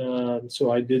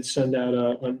 So I did send out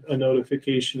a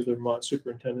notification to the Vermont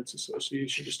Superintendents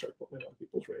Association to start putting it on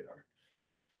people's radar.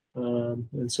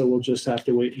 And so we'll just have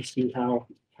to wait and see how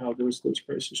those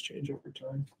prices change over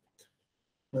time.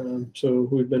 So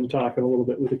we've been talking a little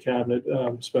bit with the cabinet,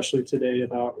 especially today,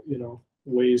 about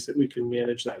ways that we can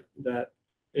manage that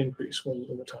increase when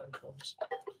the time comes.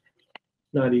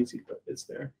 Not easy, but it's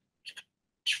there.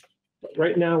 But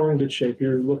right now we're in good shape.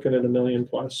 You're looking at $1 million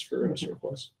plus for a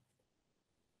surplus.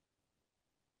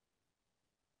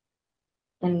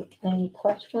 Any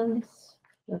questions?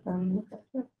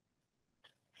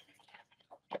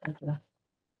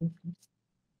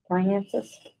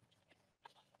 Finances?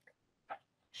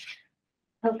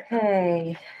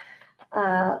 Okay,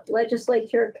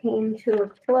 legislature came to a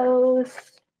close.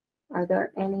 Are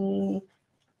there any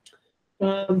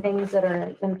things that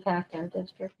are impacting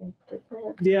district in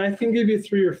particular? Yeah, I can give you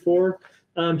 3 or 4.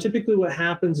 Typically what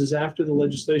happens is after the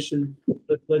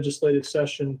legislative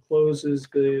session closes,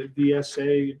 the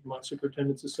VSA, Vermont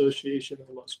Superintendents Association, and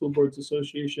Vermont School Boards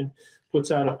Association puts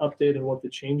out an update on what the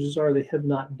changes are. They have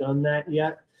not done that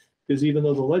yet, because even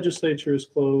though the legislature is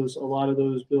closed, a lot of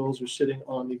those bills are sitting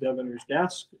on the governor's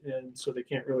desk, and so they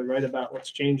can't really write about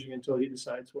what's changing until he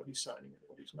decides what he's signing and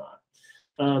what he's not.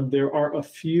 There are a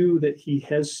few that he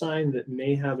has signed that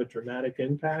may have a dramatic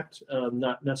impact,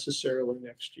 not necessarily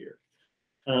next year.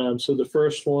 So the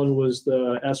first one was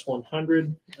the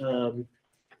S100,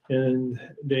 and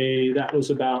that was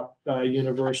about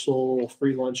universal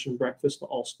free lunch and breakfast to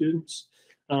all students.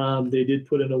 They did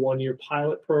put in a 1-year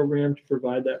pilot program to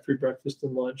provide that free breakfast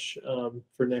and lunch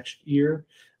for next year.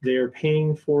 They are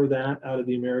paying for that out of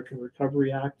the American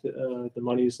Recovery Act, the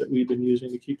monies that we've been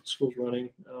using to keep the schools running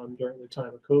during the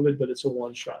time of COVID, but it's a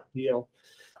one-shot deal.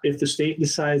 If the state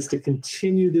decides to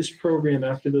continue this program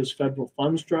after those federal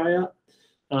funds dry up,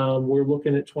 we're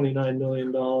looking at $29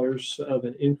 million of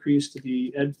an increase to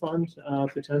the ed fund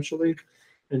potentially.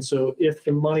 And so if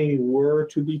the money were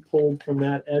to be pulled from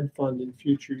that ed fund in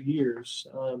future years,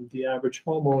 the average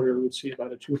homeowner would see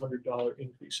about a $200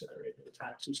 increase in their rate of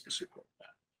taxes to support that.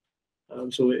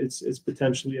 So it's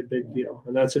potentially a big deal.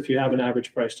 And that's if you have an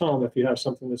average priced home. If you have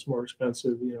something that's more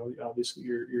expensive, obviously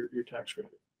your tax rate,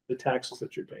 the taxes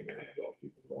that you're paying are going to go up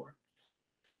even more.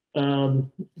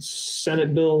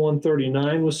 Senate Bill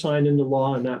 139 was signed into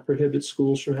law, and that prohibits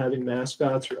schools from having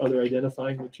mascots or other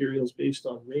identifying materials based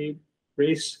on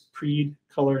race, creed,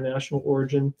 color, national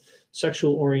origin,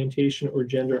 sexual orientation, or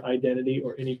gender identity,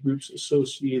 or any groups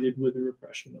associated with the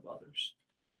repression of others.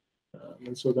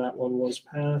 And so that one was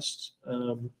passed.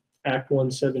 Act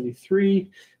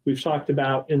 173, we've talked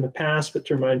about in the past, but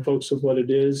to remind folks of what it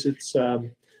is, it's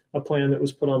a plan that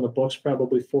was put on the books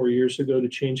probably 4 years ago to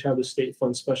change how the state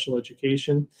funds special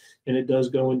education, and it does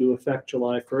go into effect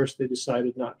July 1st. They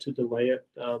decided not to delay it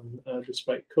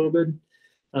despite COVID.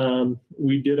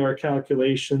 We did our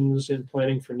calculations in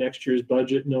planning for next year's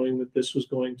budget, knowing that this was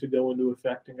going to go into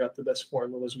effect, and got the best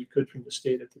formulas we could from the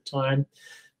state at the time.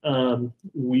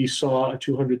 We saw a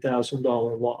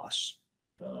 $200,000 loss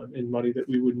in money that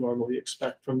we would normally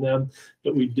expect from them,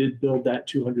 but we did build that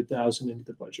 $200,000 into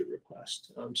the budget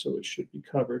request, so it should be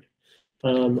covered.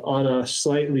 On a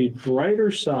slightly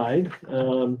brighter side,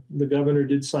 the governor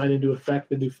did sign into effect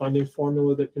the new funding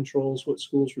formula that controls what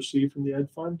schools receive from the ed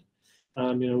fund.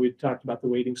 We talked about the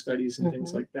weighting studies and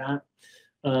things like that.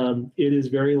 It is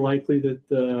very likely that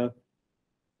the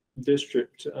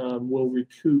district will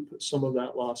recoup some of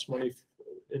that lost money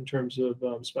in terms of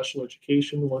special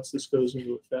education once this goes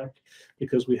into effect,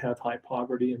 because we have high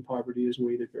poverty, and poverty is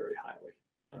weighted very highly.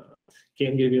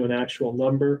 Can't give you an actual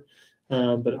number,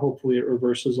 but hopefully it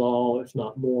reverses all, if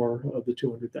not more, of the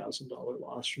 $200,000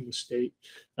 loss from the state.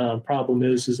 Problem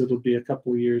is it'll be a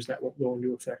couple of years that won't go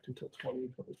into effect until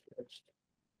 2026.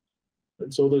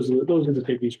 And so those are the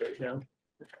biggies right now.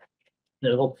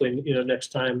 And hopefully, next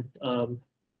time,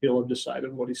 he'll have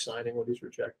decided what he's signing, what he's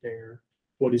rejecting, or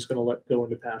what he's gonna let go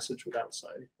into passage without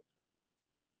signing.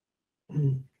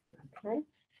 Okay.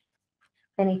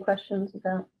 Any questions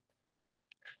about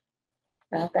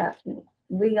that?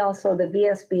 We also, the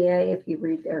VSBA, if you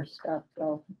read their stuff,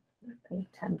 they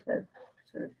tend to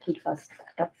sort of keep us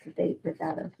up to date with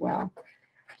that as well.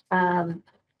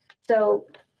 So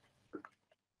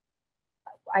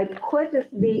I put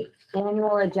the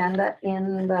annual agenda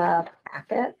in the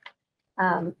packet.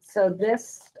 So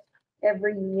this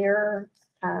every year,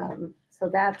 so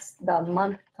that's the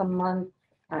month to month.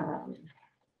 And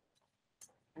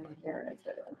there is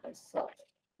it. So,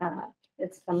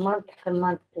 it's the month to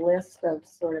month list of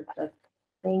sort of the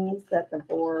things that the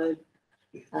board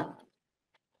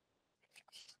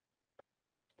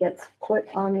gets put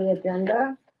on the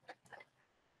agenda.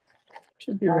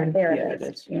 Should be right. There Yeah, it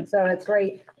is. yeah. So it's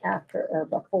right after or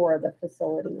before the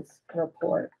facilities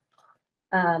report.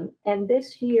 And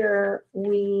this year,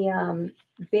 we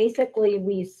basically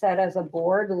we said as a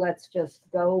board, let's just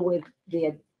go with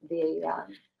the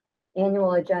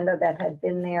annual agenda that had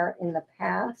been there in the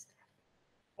past.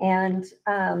 And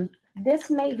this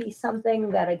may be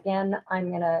something that, again, I'm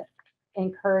going to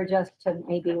encourage us to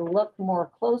maybe look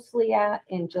more closely at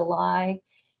in July,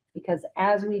 because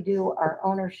as we do our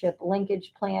ownership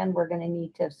linkage plan, we're going to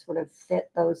need to sort of fit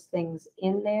those things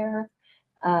in there.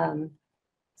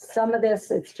 Some of this,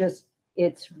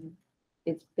 it's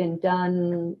been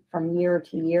done from year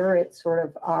to year. It's sort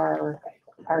of our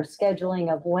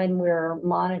scheduling of when we're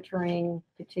monitoring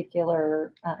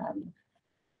particular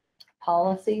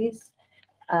policies.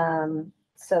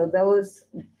 So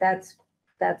that's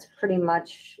pretty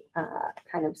much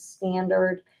kind of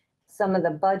standard. Some of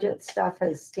the budget stuff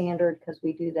is standard because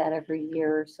we do that every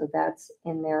year, so that's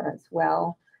in there as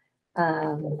well.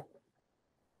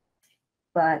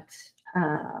 But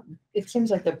It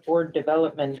seems like the board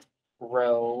development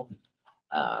row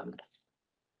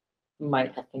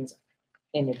might have things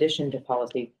in addition to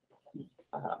policy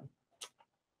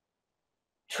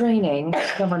training,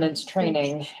 governance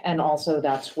training, and also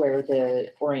that's where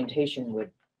the orientation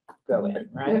would go in,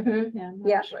 right? Yeah.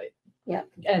 yeah, Right. Yeah.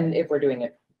 And if we're doing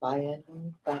it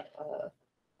biannually, but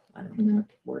I don't know,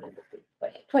 what word it would be,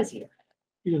 like twice a year.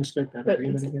 You can stick that But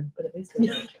agreement again. But at least.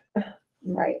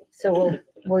 right, so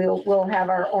we'll have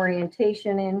our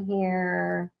orientation in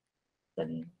here,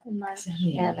 In March.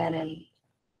 and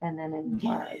then in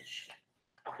March,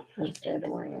 instead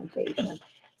orientation.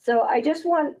 So I just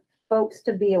want folks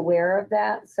to be aware of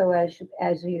that. So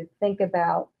as you think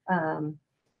about,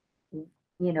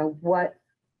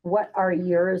 what our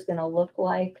year is going to look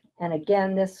like. And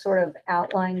again, this sort of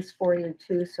outlines for you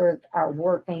too, sort of our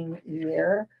working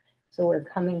year. So we're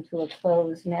coming to a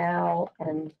close now,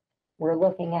 and we're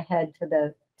looking ahead to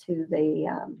the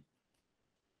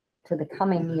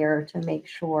coming year to make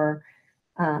sure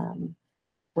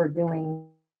we're doing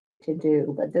to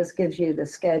do. But this gives you the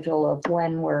schedule of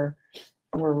when we're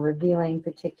reviewing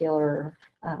particular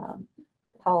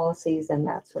policies and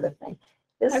that sort of thing.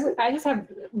 This, I just have,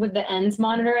 with the ends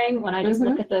monitoring, when I just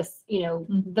look at this,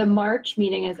 the March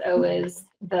meeting is always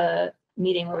the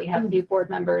meeting where we have new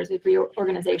board members, we have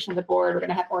reorganization of the board, we're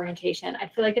gonna have orientation. I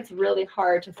feel like it's really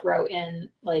hard to throw in,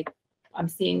 like, I'm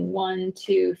seeing 1,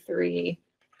 2, 3,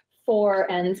 4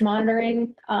 ends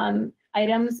monitoring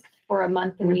items for a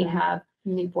month, and we have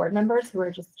new board members who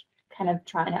are just kind of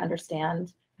trying to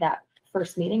understand that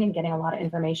first meeting and getting a lot of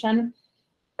information.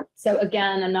 So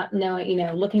again, I'm not knowing,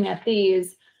 looking at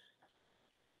these,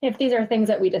 if these are things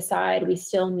that we decide we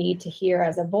still need to hear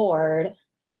as a board,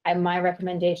 my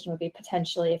recommendation would be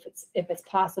potentially, if it's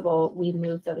possible, we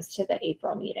move those to the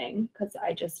April meeting, because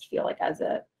I just feel like as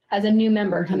a new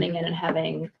member coming in and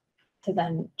having to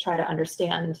then try to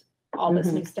understand all this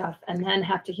new stuff and then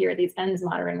have to hear these ends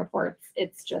monitoring reports,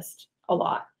 it's just a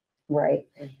lot. right.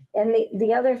 And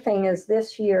the other thing is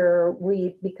this year,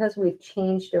 because we've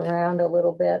changed around a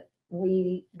little bit,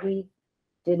 we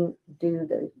didn't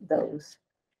do those.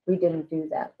 We didn't do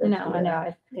that. this No, I year.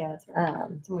 know. Yeah, that's right.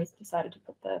 So we decided to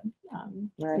put the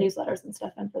Right. newsletters and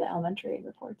stuff in for the elementary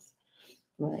reports.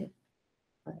 Right.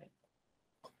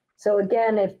 So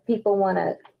again, if people want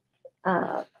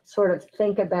to sort of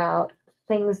think about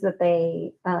things that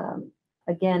they,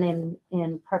 again,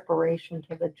 in preparation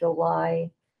to the July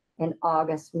and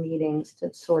August meetings,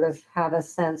 to sort of have a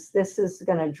sense, this is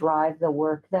going to drive the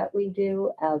work that we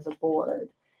do as a board.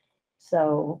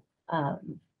 So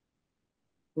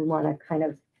we want to kind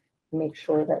of make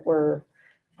sure that we're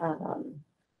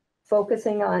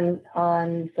focusing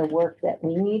on the work that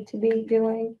we need to be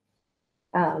doing.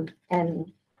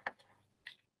 And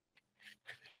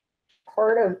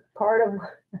part of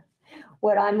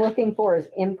what I'm looking for is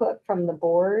input from the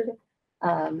board.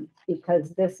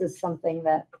 Because this is something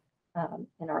that,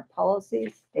 in our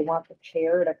policies, they want the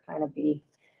chair to kind of be,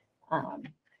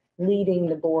 leading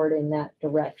the board in that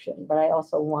direction. But I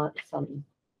also want some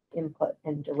input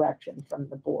and direction from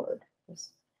the board.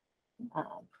 'Cause,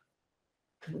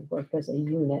 we work as a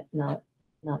unit, not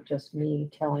just me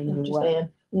telling you Just what.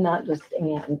 Ann. Not just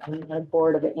Ann, I'm not a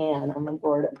board of Ann, I'm a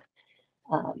board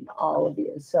of all of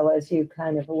you. So as you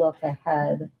kind of look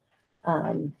ahead,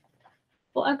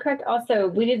 Well, I'm correct. Also,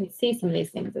 we didn't see some of these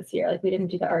things this year. Like we didn't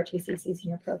do the RTCC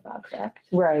senior profile, correct?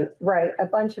 right, a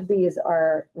bunch of these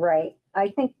are, right. I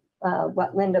think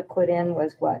what Linda put in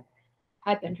was what?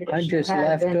 Had been I traditional. just Had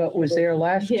left been what was there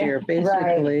last Yeah. year,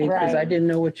 basically, because I right. didn't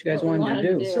know what you guys What we wanted wanted to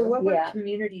to do. do. So what were Yeah.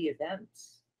 community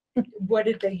events? What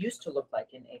did they used to look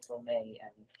like in April, May,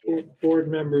 and June? Board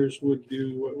members would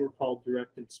do what were called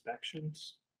direct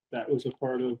inspections. That was a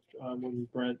part of when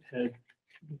Brent had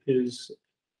his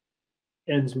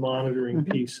ends monitoring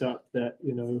Mhm. piece up, that,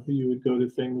 you would go to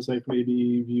things like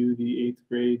maybe view the 8th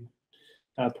grade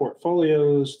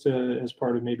portfolios as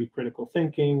part of maybe critical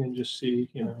thinking, and just see,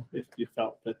 if you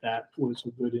felt that was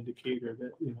a good indicator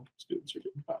that, students are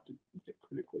being taught to think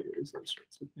critically, or those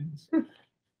sorts of things.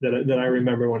 That I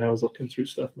remember when I was looking through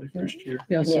stuff my first year.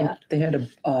 Yeah, so Yeah. they had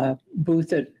a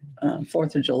booth at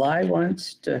 4th of July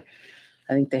once I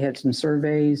think they had some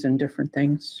surveys and different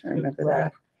things. I remember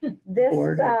that. This,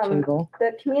 Board at table.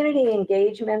 the community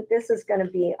engagement, this is gonna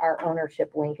be our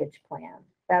ownership linkage plan.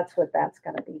 That's what that's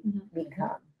gonna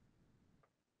become.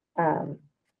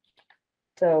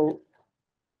 So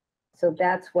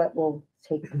that's what will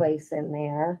take place in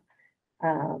there.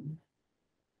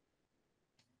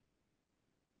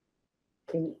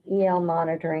 The EL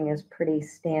monitoring is pretty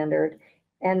standard.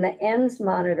 And the ends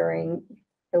monitoring,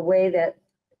 the way that,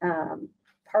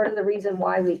 part of the reason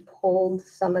why we pulled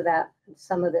some of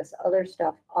this other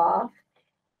stuff off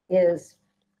is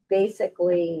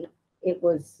basically it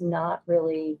was not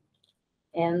really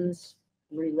ends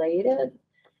related.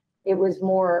 It was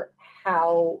more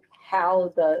how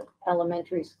the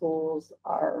elementary schools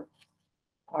are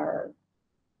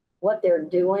what they're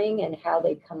doing and how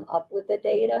they come up with the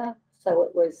data. So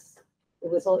it was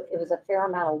a fair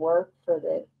amount of work for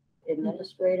the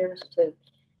administrators to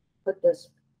put this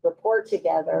report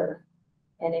together,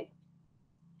 and it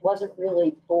wasn't really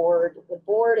the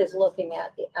board is looking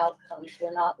at the outcomes.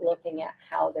 We're not looking at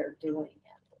how they're doing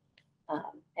it.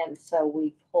 And so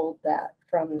we pulled that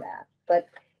from that. But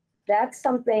that's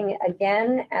something,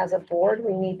 again, as a board,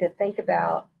 we need to think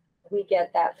about. We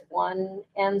get that one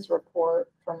ends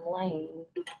report from Lane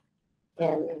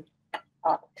in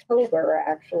October,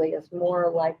 actually, is more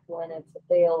like when it's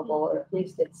available, or at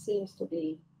least it seems to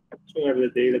be. Whenever the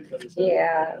data comes in.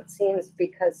 Yeah, it seems,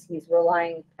 because he's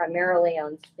relying primarily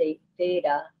on state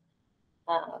data.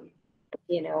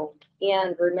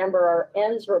 And remember our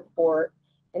ends report,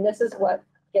 and this is what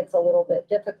gets a little bit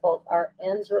difficult. Our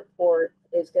ends report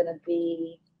is going to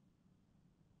be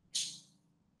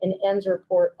an ends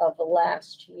report of the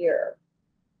last year.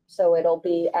 So it'll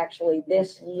be actually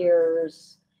this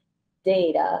year's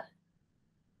data.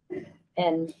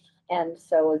 And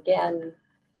so again,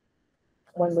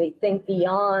 when we think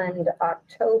beyond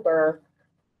October,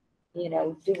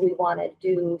 do we want to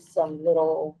do some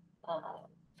little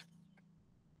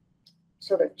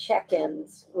sort of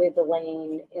check-ins with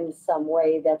Elaine in some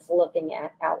way that's looking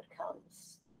at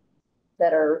outcomes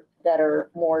that are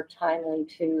more timely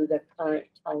to the current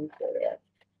time period?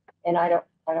 And I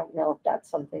don't know if that's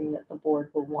something that the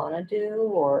board will want to do,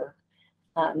 or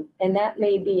and that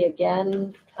may be,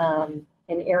 again, an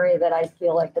area that I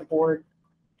feel like the board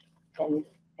and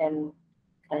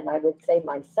I would say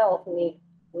myself need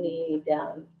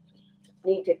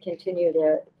to continue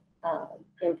to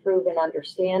improve and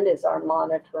understand, is our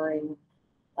monitoring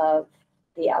of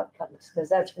the outcomes, because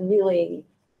that's really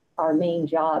our main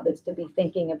job, is to be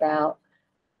thinking about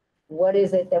what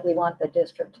is it that we want the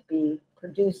district to be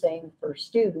producing for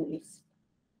students,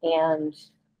 and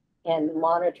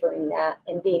monitoring that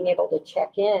and being able to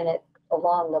check in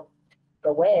along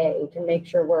the way to make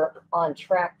sure we're on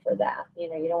track for that. You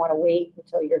don't want to wait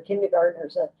until your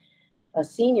kindergartner's a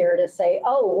senior to say,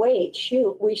 oh, wait,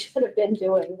 shoot, we should have been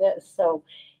doing this. So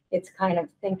it's kind of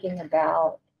thinking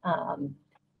about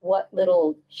what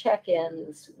little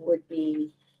check-ins would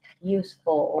be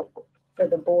useful for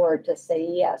the board to say,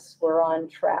 yes, we're on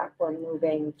track, we're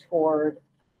moving toward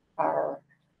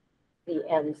the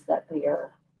ends that we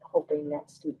are hoping that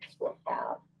students will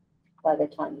have by the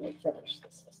time they finish the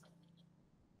system.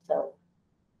 So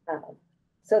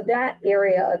So that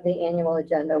area of the annual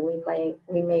agenda, we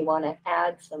may want to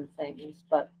add some things,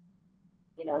 but,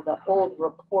 you know, the old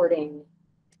reporting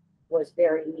was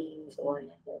very means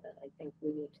oriented, and I think we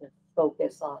need to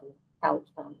focus on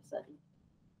outcomes and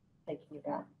thinking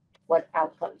about what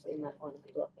outcomes we might want to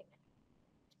be looking at.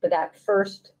 But that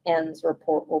first ends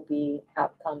report will be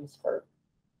outcomes for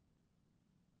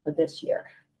this year,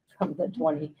 from the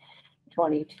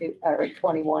 2022 or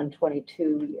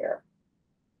 21-22 year.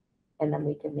 And then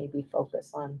we can maybe focus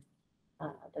on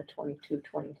the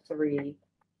 22-23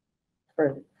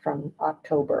 from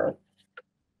October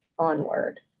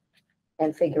onward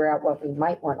and figure out what we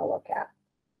might want to look at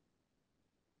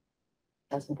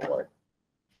as a board.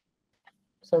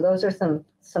 So those are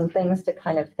some things to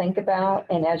kind of think about.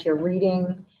 And as you're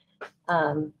reading,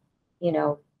 you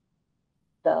know,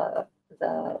 the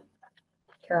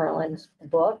Carolyn's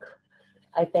book,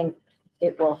 I think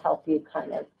it will help you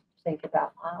kind of think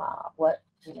about, what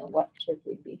should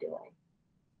we be doing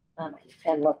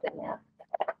and looking at.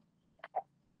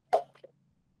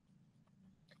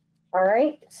 All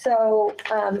right, so,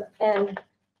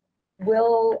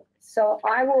 so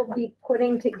I will be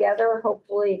putting together,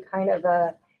 hopefully, kind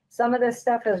of some of this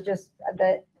stuff is just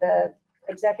the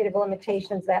executive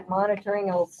limitations, that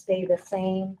monitoring will stay the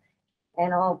same,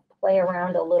 and I'll play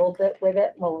around a little bit with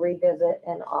it. We'll revisit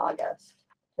in August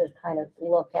to kind of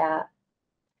look at.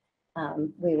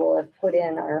 We will have put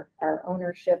in our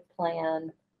ownership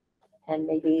plan and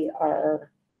maybe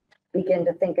begin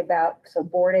to think about, so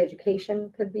board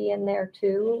education could be in there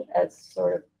too, as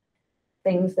sort of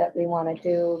things that we want to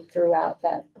do throughout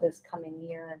this coming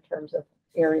year in terms of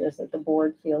areas that the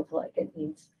board feels like it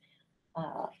needs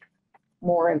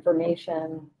more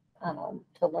information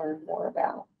to learn more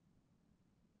about.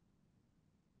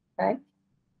 Okay.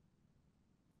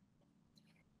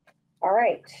 All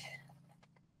right.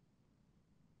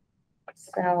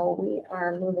 So we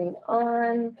are moving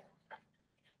on.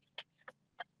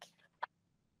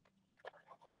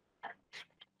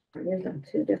 I'm using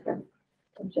two different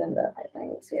agenda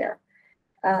things here.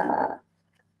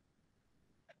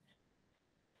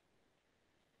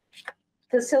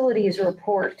 Facilities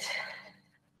report,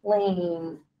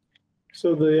 Lane.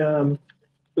 So the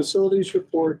facilities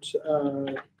report,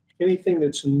 anything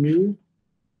that's new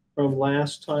from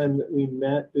last time that we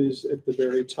met is at the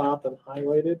very top and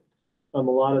highlighted. A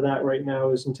lot of that right now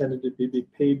is intended to be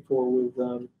paid for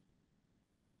with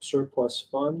surplus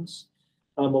funds.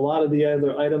 A lot of the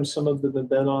other items, some of them have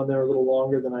been on there a little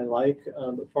longer than I like,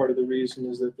 but part of the reason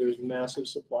is that there's massive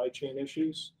supply chain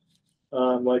issues,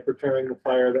 like repairing the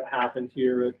fire that happened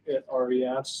here at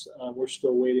RES. We're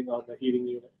still waiting on the heating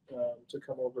unit to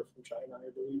come over from China, I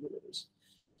believe it is,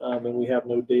 and we have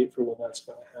no date for when that's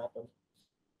going to happen.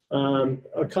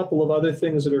 A couple of other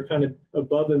things that are kind of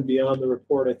above and beyond the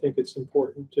report, I think it's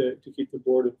important to keep the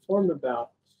board informed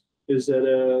about, is that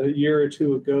a year or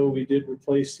two ago, we did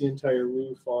replace the entire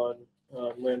roof on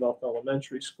Randolph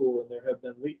Elementary School, and there have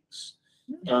been leaks,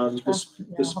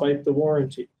 despite the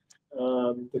warranty.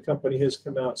 The company has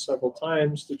come out several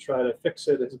times to try to fix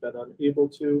it, has been unable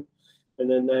to, and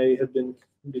then they have been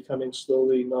becoming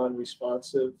slowly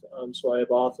non-responsive. So I have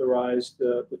authorized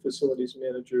the facilities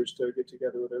managers to get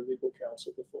together with their legal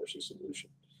counsel to force a solution.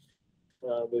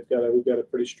 We've got a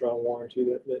pretty strong warranty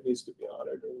that needs to be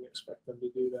honored, and we expect them to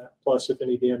do that. Plus, if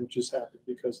any damages happen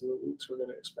because of the leaks, we're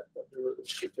going to expect them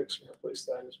to fix and replace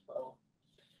that as well.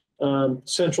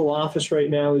 Central office right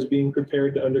now is being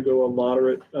prepared to undergo a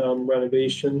moderate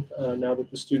renovation now that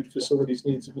the student facilities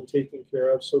needs have been taken care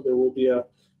of. So there will be a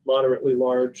moderately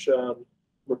large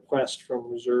request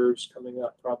from reserves coming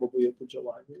up probably at the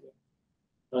July meeting.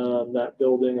 That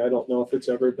building, I don't know if it's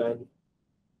ever been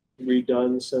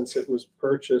redone since it was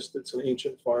purchased. It's an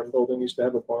ancient farm building. Used to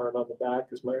have a barn on the back,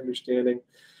 is my understanding.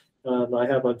 I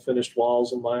have unfinished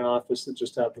walls in my office that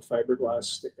just have the fiberglass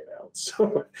sticking out.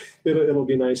 So it'll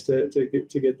be nice to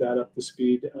get that up to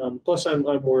speed. Plus, I'm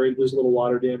worried there's a little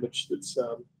water damage that's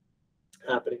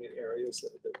happening in areas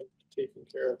that we're taking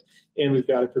care of. And we've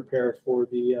got to prepare for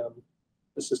the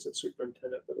assistant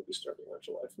superintendent that will be starting on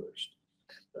July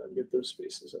 1st. Get those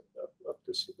spaces up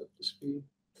to speed.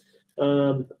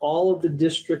 All of the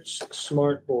district's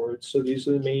smart boards, so these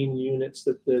are the main units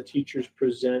that the teachers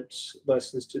present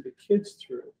lessons to the kids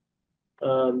through,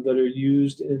 that are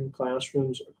used in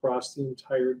classrooms across the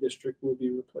entire district, will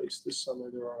be replaced this summer.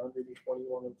 There are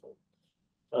 121 of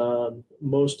them.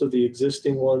 Most of the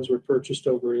existing ones were purchased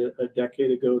over a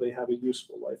decade ago. They have a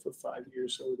useful life of 5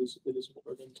 years, so it is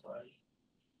more than time.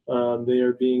 They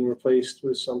are being replaced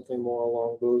with something more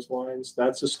along those lines.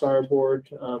 That's a starboard.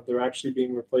 They're actually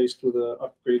being replaced with an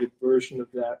upgraded version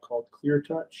of that called Clear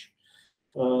Touch.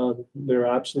 They're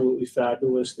absolutely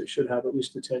fabulous. They should have at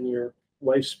least a 10-year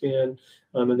lifespan,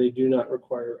 and they do not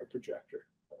require a projector.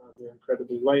 They're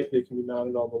incredibly light. They can be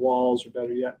mounted on the walls, or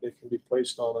better yet, they can be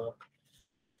placed on a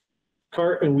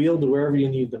cart and wheeled to wherever you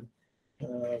need them.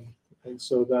 And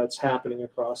so that's happening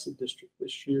across the district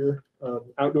this year.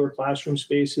 Outdoor classroom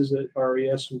spaces at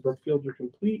RES and Brookfield are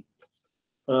complete.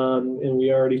 And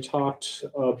we already talked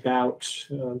about,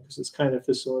 because it's kind of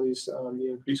facilities, the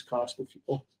increased cost of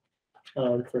people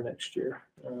for next year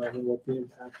and what the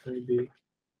impact may be.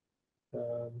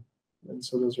 And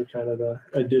so those are kind of the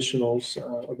additionals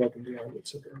above and beyond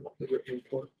what's in the written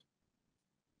report.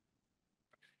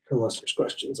 Unless there's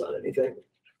questions on anything.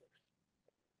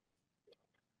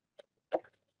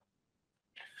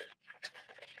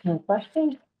 No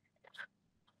question?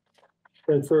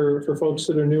 And for folks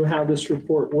that are new, how this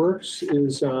report works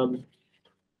is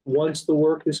once the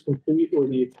work is complete or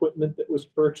the equipment that was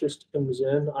purchased comes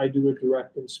in, I do a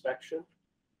direct inspection.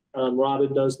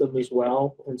 Robin does them as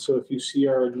well. And so if you see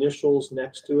our initials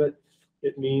next to it,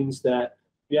 it means that,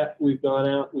 yeah, we've gone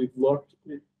out, we've looked,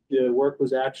 the work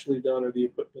was actually done or the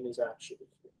equipment is actually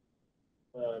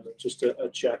just a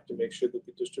check to make sure that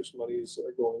the district's monies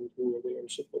are going to where they are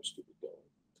supposed to be going.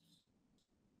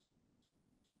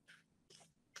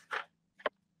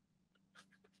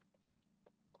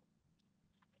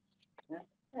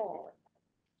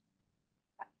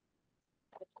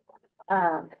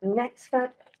 Next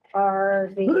up are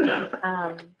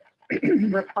the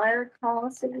required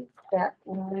policies that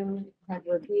we have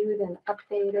reviewed and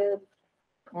updated.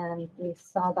 And we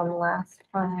saw them last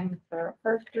time for our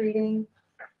first reading.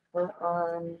 We're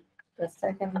on the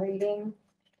second reading.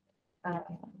 And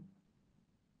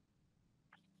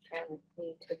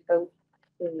need to vote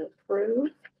to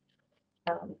approve.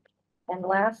 And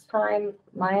last time,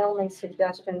 my only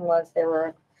suggestion was there were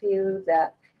a few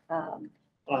that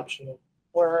Optional.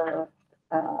 were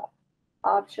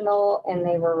optional, and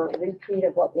they were a repeat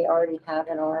of what we already have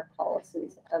in our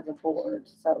policies as a board.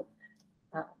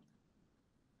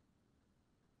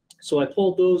 So I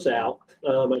pulled those out.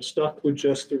 I stuck with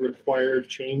just the required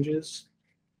changes.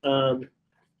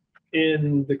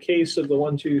 In the case of the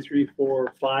 1, 2, 3,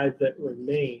 4, 5 that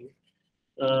remain,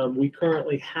 we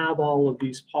currently have all of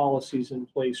these policies in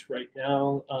place right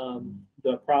now.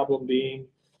 The problem being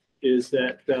is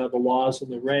that the laws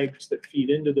and the regs that feed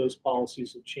into those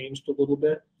policies have changed a little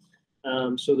bit.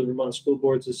 So the Vermont School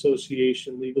Boards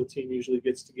Association legal team usually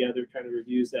gets together, kind of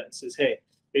reviews that and says, hey,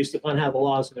 based upon how the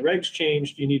laws and the regs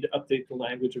changed, you need to update the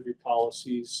language of your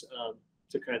policies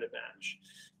to kind of match.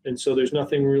 And so there's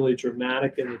nothing really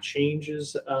dramatic in the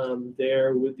changes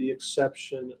there, with the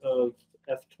exception of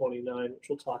F29, which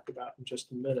we'll talk about in just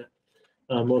a minute.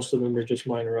 Most of them are just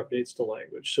minor updates to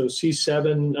language. So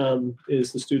C7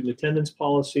 is the student attendance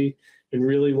policy. And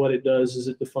really what it does is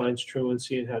it defines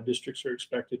truancy and how districts are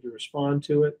expected to respond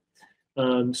to it.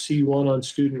 C1 on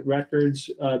student records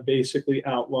basically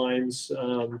outlines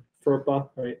FERPA,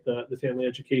 right, the Family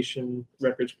Education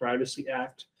Records Privacy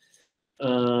Act.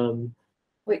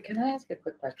 Wait, can I ask a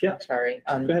quick question? Yeah. Sorry,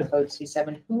 on Go ahead. code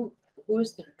C7, who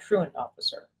is the truant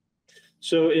officer?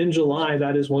 So in July,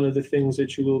 that is one of the things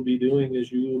that you will be doing,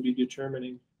 is you will be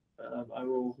determining. I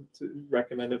will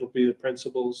recommend it'll be the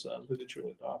principals who the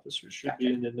truant officers should be,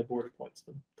 and then the board appoints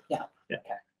them. Yeah. Yeah.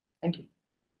 Okay. Thank you.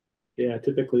 Yeah,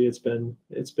 typically it's been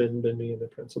me and the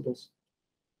principals.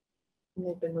 And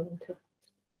they've been willing to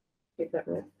take that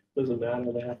risk. Doesn't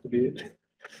matter, they have to be.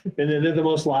 And then they're the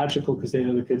most logical because they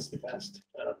know the kids the best,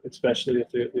 especially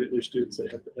if they're students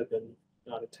that have been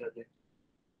not attending.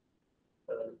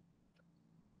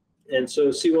 And so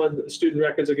C1, student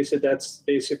records, like I said, that's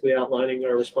basically outlining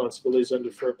our responsibilities under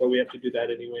FERPA. We have to do that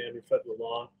anyway under federal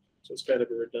law. So it's kind of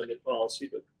a redundant policy,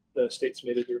 but the state's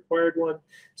made it the required one.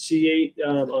 C8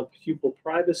 on pupil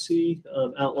privacy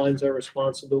outlines our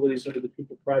responsibilities under the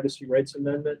Pupil Privacy Rights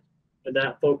Amendment. And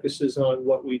that focuses on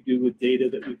what we do with data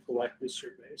that we collect with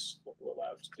surveys, what we're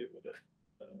allowed to do with it.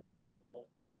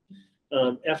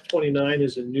 F29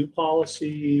 is a new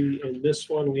policy. In this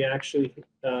one, we actually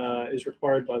is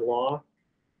required by law.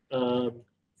 The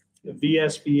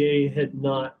VSBA had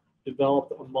not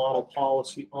developed a model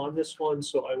policy on this one,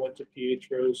 so I went to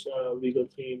Pietro's legal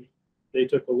team. They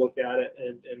took a look at it,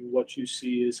 and what you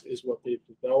see is what they've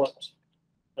developed.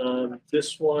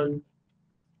 This one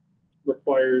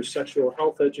requires sexual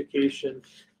health education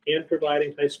and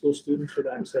providing high school students with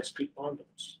access to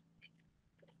condoms.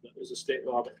 That was a state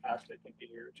law that passed, I think, a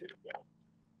year or two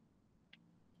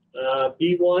ago.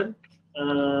 B1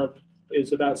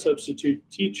 is about substitute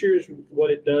teachers.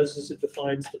 What it does is it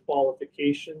defines the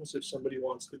qualifications if somebody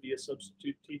wants to be a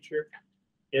substitute teacher.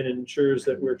 and ensures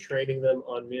that we're training them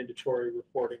on mandatory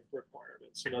reporting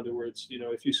requirements. In other words,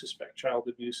 if you suspect child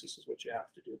abuse, this is what you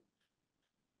have to do.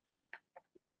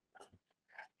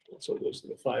 So those are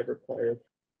the 5 required.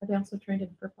 Are they also trained in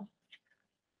purple?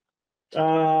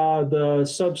 The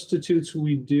substitutes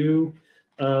we do,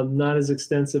 not as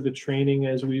extensive a training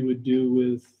as we would do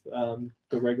with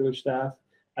the regular staff.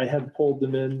 I have pulled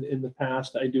them in the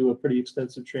past. I do a pretty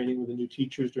extensive training with the new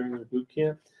teachers during their boot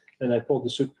camp. And I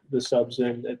pulled the subs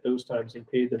in at those times and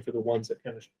paid them for the ones that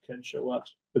kind of can show up.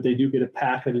 But they do get a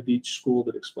packet at each school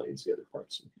that explains the other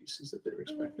parts and pieces that they're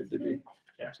expected to be.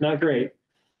 Yeah, it's not great,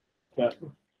 but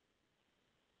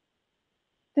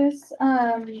This,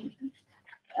 F29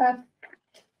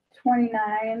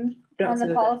 Yeah, on so the it's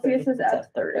at policy, it 30. says It's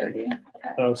at 30. F30. Okay.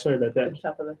 oh, sorry about that.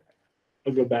 Top of the,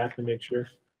 I'll go back and make sure.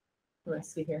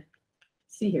 let's see here.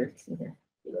 See here.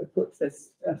 I put It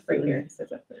says right here, it says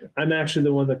F30. I'm actually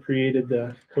the one that created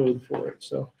the code for it,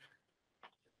 so.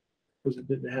 Because it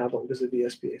didn't have one, because of the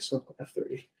SBA, so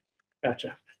F30.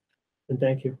 Gotcha. And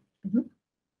thank you.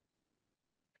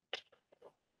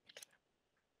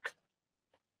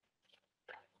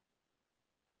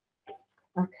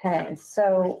 Okay,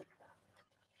 so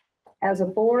as a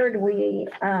board, we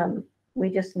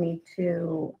just need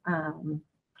to,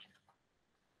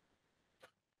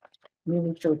 we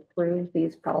need to approve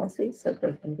these policies so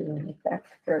they can be in effect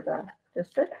for the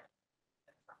district.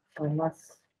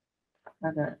 Unless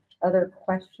other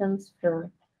questions for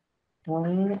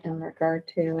Wayne in regard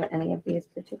to any of these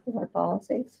particular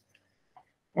policies.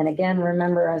 And again,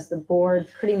 remember, as the board,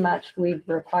 pretty much we've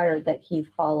required that he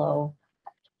follow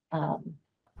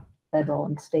federal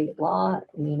and state law,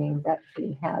 meaning that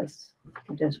he has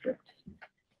the district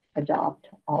adopt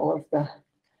all of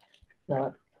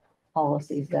the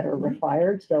policies that are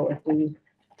required. So if we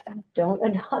don't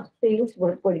adopt these,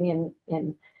 we're putting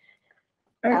in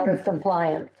out of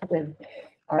compliance with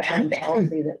our own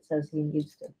policy that says he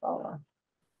needs to follow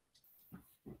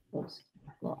those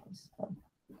laws. So,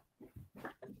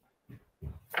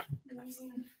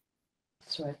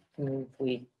 So I move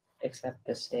we accept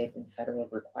the state and federal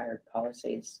required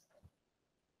policies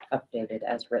updated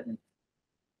as written.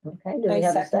 okay, do we I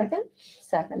have a second. second?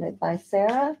 Seconded by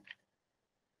Sarah.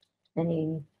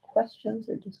 Any questions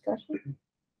or discussion?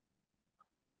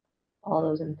 All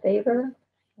those in favor?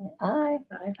 Aye.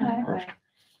 Aye.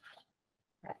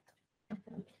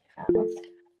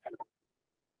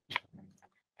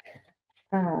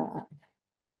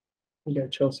 We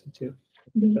got Chelsea too.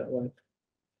 That one.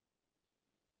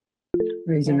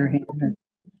 Raising her hand.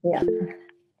 Yeah.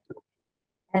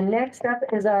 And next up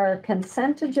is our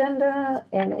consent agenda,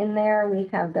 and in there we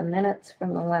have the minutes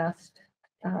from the last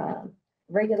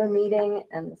regular meeting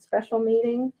and the special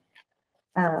meeting.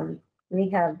 We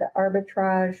have the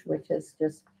arbitrage, which is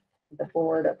just the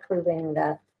board approving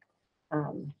that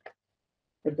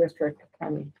the district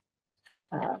can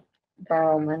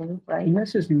borrow money, right? And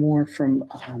this is more from,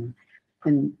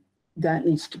 and that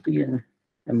needs to be in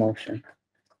the motion.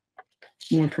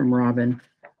 More from Robin,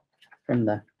 from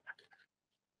the,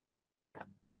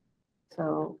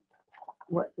 So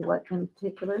what in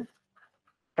particular?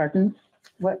 pardon?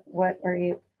 What are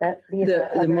you, that?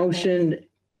 The motion,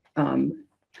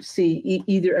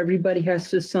 either everybody has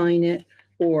to sign it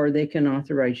or they can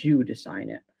authorize you to sign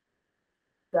it.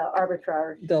 The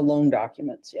arbitrage. The loan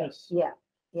documents, yes. Yeah,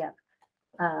 yeah.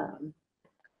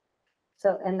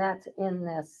 So, and that's in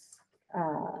this,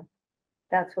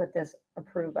 that's what this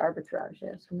approved arbitrage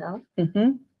is, no?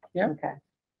 Mm-hmm. Yeah. Okay.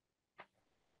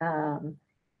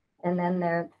 And then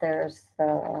there's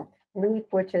the LEAP,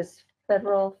 which is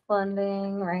federal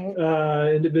funding, right?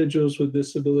 Individuals with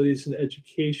Disabilities in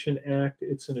Education Act,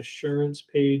 it's an assurance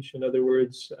page. In other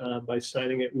words, by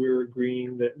signing it, we're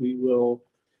agreeing that we will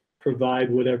provide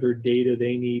whatever data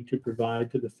they need to provide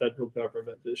to the federal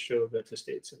government to show that the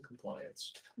state's in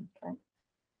compliance. Okay.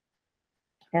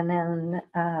 And then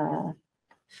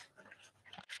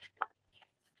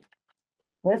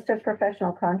list of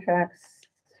professional contracts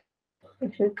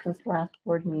issued since last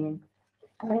board meeting.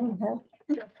 I don't have.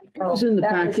 It's in the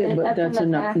Oh, that was packet, but in that's the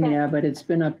enough, packet. yeah, but it's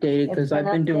been updated It's because I've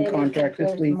been doing updated, contracts but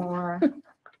this there's week. more.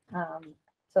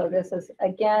 So this is,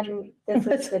 again, this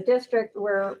is the district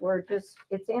where we're just,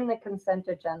 it's in the consent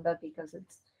agenda because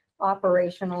it's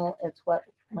operational. It's what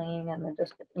Lane and the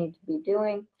district need to be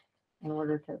doing in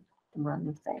order to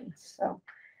run things. So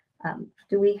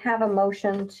do we have a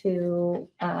motion to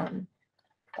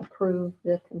approve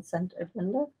the consent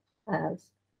agenda as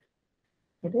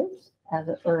it is,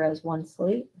 or as one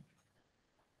slate?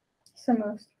 So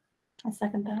moved. I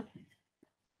second that.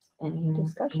 Any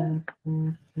discussion?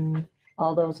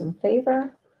 All those in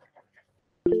favor?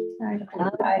 Aye.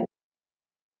 Aye.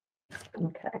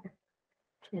 Okay,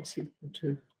 Let's see,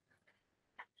 two.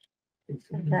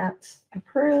 that's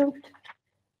approved.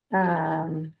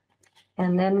 And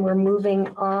then we're moving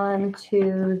on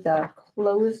to the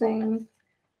closing.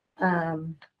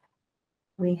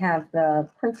 We have the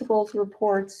principal's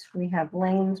reports, we have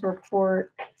Lane's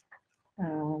report.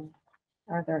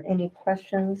 Are there any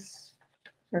questions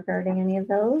regarding any of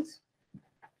those?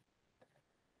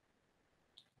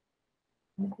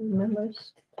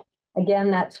 Members?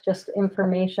 Again, that's just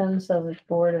information, so the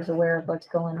board is aware of what's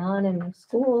going on in the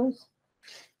schools.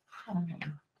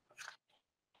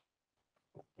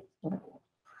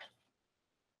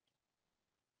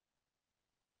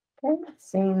 Okay,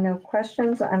 seeing no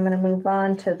questions, I'm going to move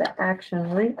on to the action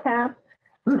recap.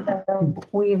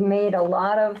 We've made a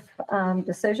lot of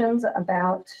decisions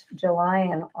about July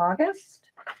and August.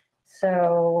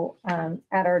 So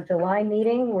at our July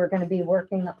meeting, we're going to be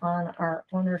working on our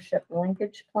ownership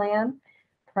linkage plan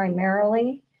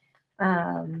primarily.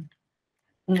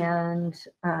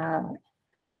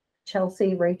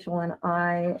 Chelsea, Rachel, and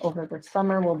I over the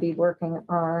summer will be working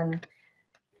on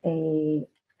a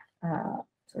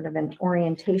sort of an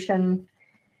orientation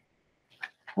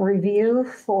review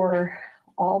for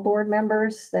all board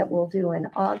members that we'll do in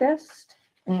August.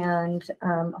 And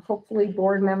hopefully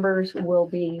board members will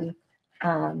be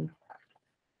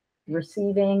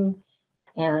receiving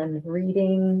and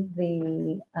reading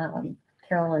the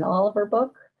Carolyn Oliver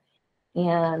book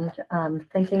and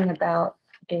thinking about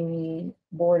the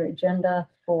board agenda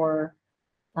for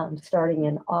starting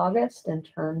in August in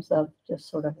terms of just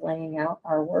sort of laying out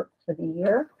our work for the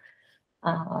year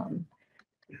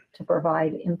to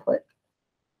provide input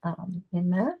in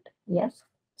that. Yes.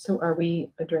 So are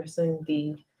we addressing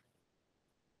the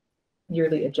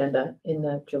yearly agenda in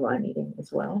the July meeting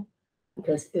as well?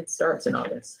 Because it starts in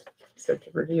August. So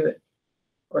to review it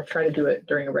or try to do it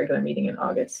during a regular meeting in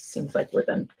August seems like we're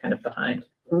then kind of behind.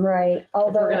 Right.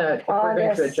 Although If we're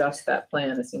going to adjust that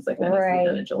plan, it seems like that needs to be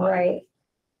done in July.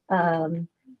 Right.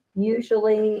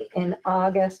 Usually in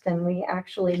August, and we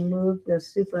actually moved the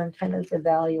superintendent's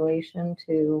evaluation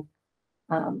to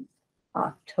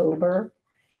October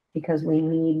because we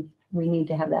need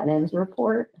to have that ends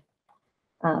report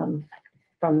from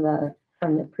the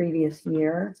previous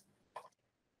year.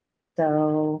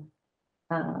 So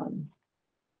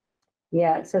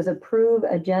yeah, it says approve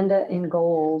agenda and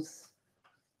goals.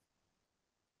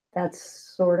 That's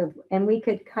sort of, and we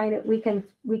could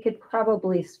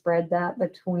probably spread that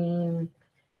between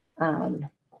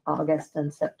August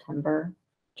and September.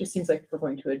 Just seems like if we're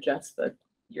going to adjust the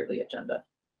yearly agenda,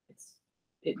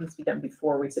 it needs to be done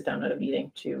before we sit down at a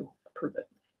meeting to approve it.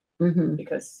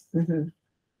 Because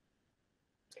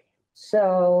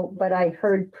So, but I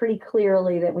heard pretty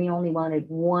clearly that we only wanted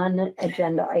one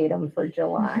agenda item for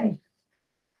July.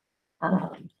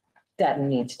 That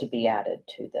needs to be added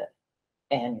to the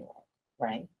annual,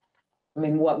 right? I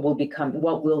mean, what will be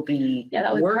Yeah,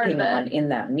 that was part of working it. on in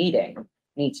that meeting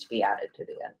needs to be added to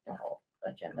the annual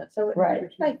agenda. So Right.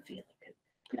 I feel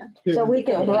So we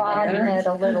can broaden it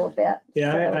a little bit.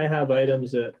 Yeah, So- I have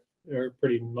items that are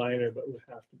pretty minor, but would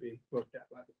have to be looked at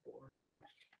by the board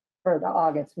For the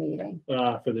August meeting,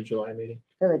 for the July meeting.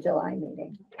 for the July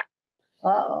meeting.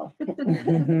 Uh-oh.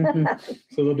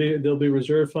 So there'll be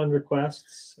reserve fund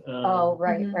requests. Oh,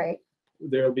 right.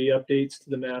 There'll be updates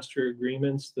to the master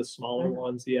agreements, the smaller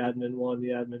ones, the admin 1, the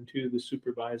admin 2, the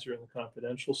supervisor, and the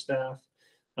confidential staff.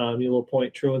 You'll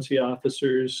appoint truancy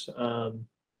officers.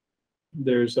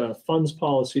 There's a funds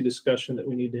policy discussion that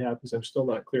we need to have because I'm still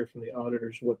not clear from the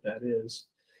auditors what that is.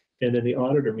 And then the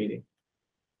auditor meeting.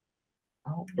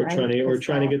 Oh, We're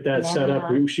trying to get that set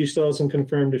up. Yeah. She still hasn't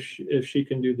confirmed if she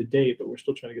can do the date, but we're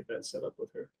still trying to get that set up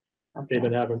with her. Okay. They've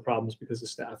been having problems because of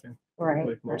staffing, Right,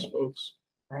 like most folks.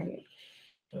 right.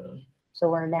 Uh, So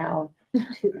we're now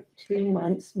 2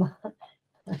 months.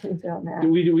 I don't know.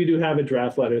 We do have a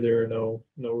draft letter. There are no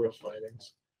real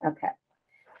findings. Okay.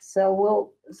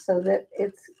 So that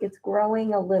it's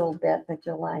growing a little bit, the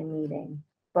July meeting,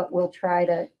 but we'll try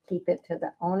to keep it to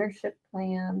the ownership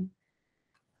plan,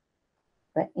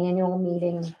 the annual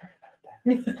meeting.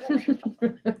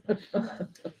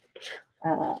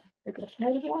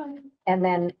 And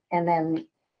then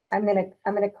I'm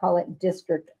gonna call it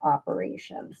district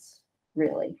operations,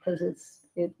 really, because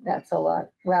that's a lot.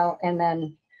 Well, and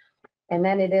then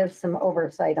it is some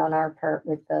oversight on our part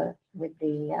with the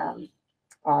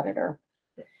auditor.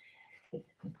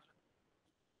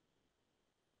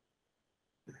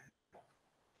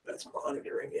 That's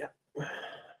monitoring, yeah.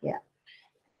 Yeah.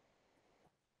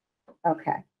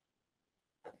 Okay.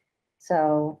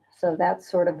 So that's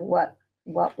sort of what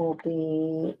we'll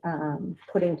be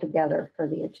putting together for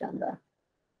the agenda.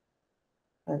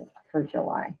 for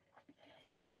July.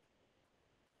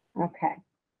 Okay.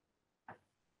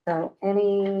 So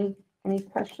any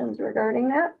questions regarding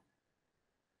that?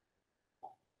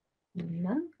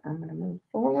 No, I'm gonna move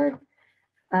forward.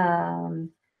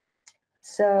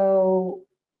 So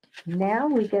now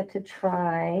we get to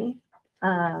try,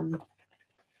 our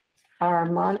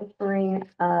monitoring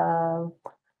of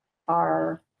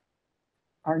our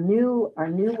new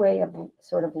way of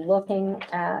sort of looking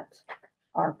at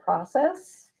our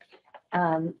process,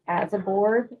 as a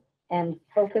board and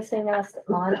focusing us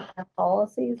on our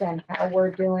policies and how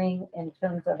we're doing in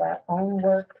terms of our own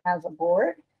work as a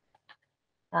board.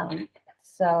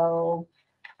 So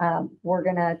we're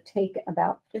gonna take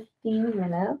about 15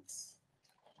 minutes.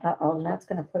 Uh-oh, and that's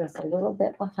gonna put us a little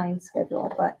bit behind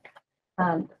schedule, but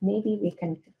maybe we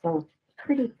can go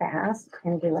pretty fast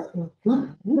and do it.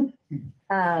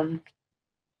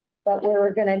 But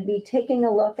we're gonna be taking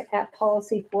a look at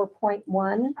policy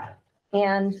 4.1,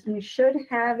 and you should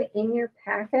have in your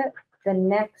packet the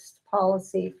next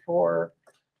policy for,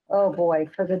 oh boy,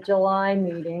 for the July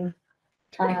meeting.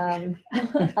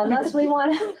 Unless we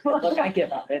want Look, I to,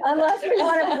 give up. It's- unless we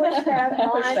want to push that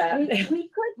Push on, that. we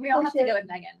could We all have push to go it, with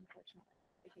Megan.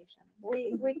 Unfortunately,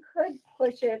 vacation. we could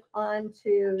push it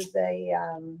onto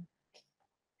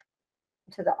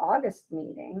to the August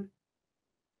meeting.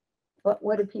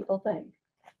 What do people think?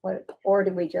 Or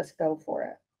do we just go for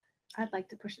it? I'd like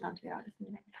to push it onto the August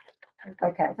meeting.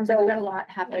 Okay, Sounds like we've got so, a lot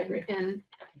happening in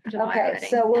July okay, already.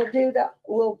 so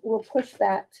we'll push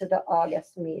that to the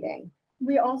August meeting.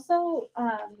 We also,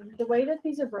 the way that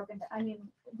these are broken, I mean,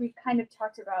 we kind of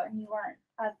talked about, and you weren't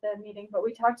at the meeting, but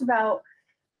we talked about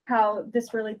how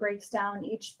this really breaks down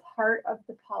each part of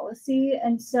the policy.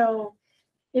 And so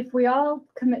if we all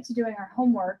commit to doing our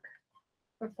homework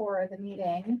before the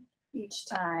meeting each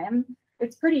time,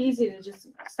 it's pretty easy to just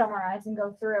summarize and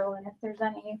go through. And if there's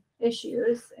any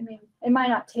issues, I mean, it might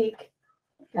not take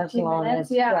As 15 long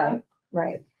minutes, as, yeah,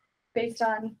 right, based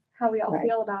on how we all Right.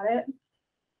 feel about it.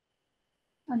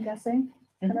 I'm guessing.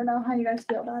 I don't know how you guys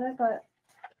feel about it, but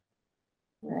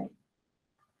right.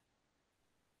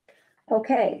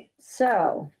 Okay,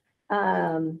 so,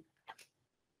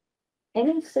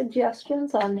 any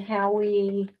suggestions on how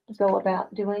we go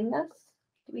about doing this?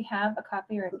 Do we have a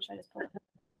copy or should I just pull it?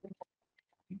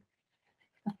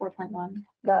 A 4.1.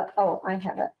 I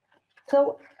have it.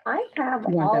 So I have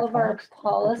You want all that of our box?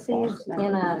 policies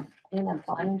in a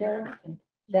binder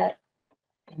that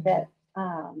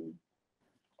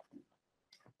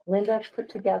Linda put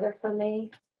together for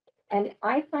me. And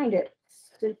I find it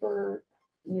super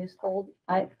useful.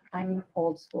 I'm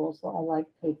old school, so I like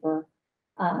paper.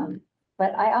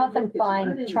 But I often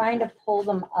find trying to pull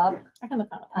them up I can look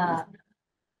on it.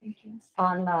 Thank you.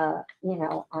 on the,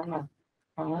 on the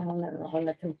phone or on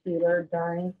the computer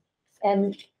during.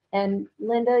 And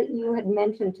Linda, you had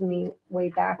mentioned to me way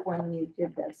back when you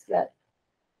did this, that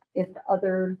if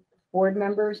other board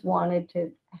members wanted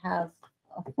to have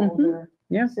a folder,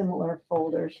 yeah. similar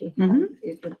folder, she Mhm. had,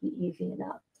 it would be easy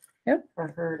enough. Yep. For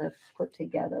her to put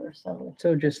together, so,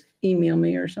 So just email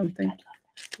me or something,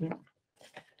 okay.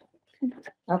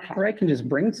 or I can just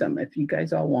bring some if you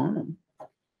guys all want them.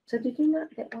 So did you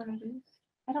not get one of these?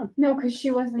 I don't. no, because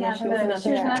she wasn't Yeah, at she wasn't the, at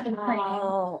she was the- not at the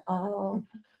training.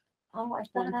 Oh, I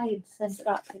thought I had sent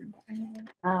it.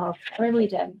 Oh, Maybe we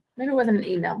did. Maybe it wasn't an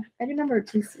email. I do remember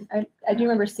I do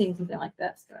remember seeing something like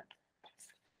this. But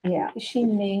yeah, She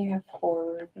may have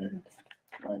forwarded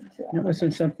one to It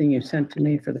wasn't something you sent to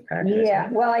me for the packet. yeah,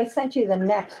 well, I sent you the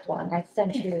next one, I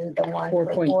sent you the one for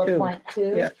 4.2.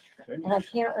 4.2. Yeah. And I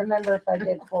can't remember if I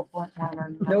did 4.1 or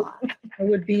Nope. not. It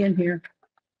would be in here.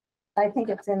 I think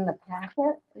it's in the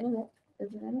packet, isn't it?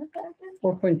 Is it in the packet?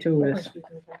 4.2 is,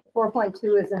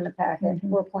 4.2 is in the packet, Mhm.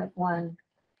 4.1.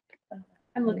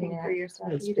 I'm looking Yeah. through your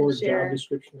stuff. It's You for did job share.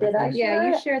 description. Did I? think. Yeah,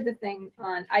 you Sure. shared the thing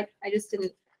on. I just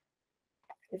didn't.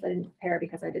 Because I didn't prepare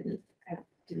because I didn't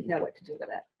know what to do with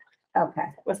it. Okay.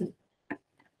 It wasn't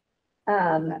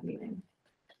on Um, that meeting.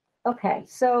 okay,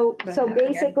 so Go ahead,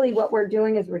 basically what we're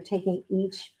doing is we're taking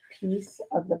each piece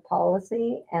of the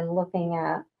policy and looking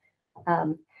at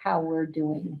how we're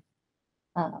doing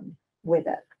with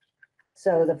it.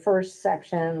 So the first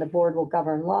section, the board will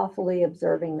govern lawfully,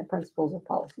 observing the principles of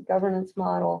policy governance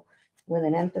model with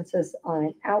an emphasis on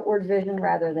an outward vision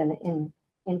rather than in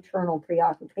internal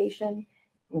preoccupation,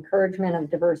 encouragement of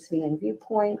diversity and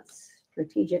viewpoints,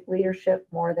 strategic leadership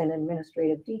more than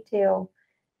administrative detail,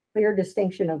 clear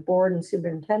distinction of board and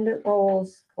superintendent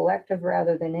roles, collective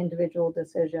rather than individual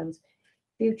decisions,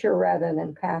 future rather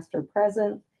than past or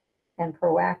present, and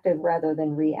proactive rather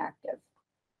than reactive.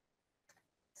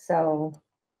 So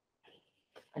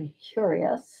I'm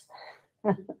curious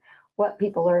what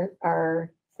people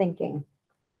are thinking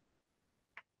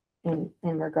in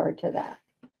regard to that.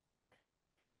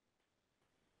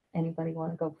 Anybody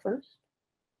want to go first?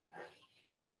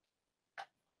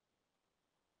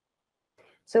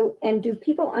 So, and do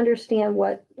people understand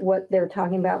what they're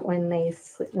talking about when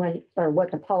or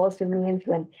what the policy means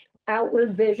when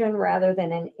outward vision rather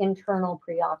than an internal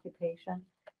preoccupation?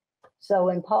 So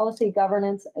in policy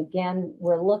governance, again,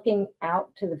 we're looking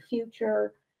out to the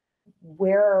future.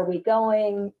 Where are we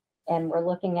going? And we're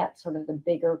looking at sort of the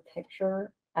bigger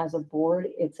picture as a board.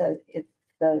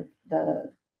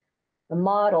 The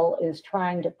model is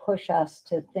trying to push us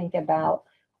to think about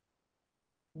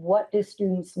what do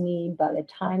students need by the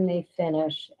time they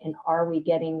finish, and are we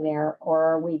getting there, or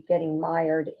are we getting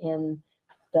mired in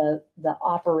the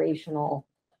operational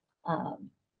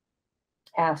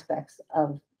aspects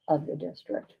of the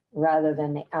district rather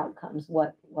than the outcomes,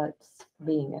 what's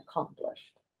being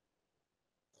accomplished.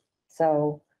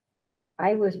 So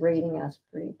I was rating us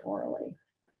pretty poorly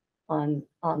on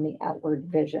the outward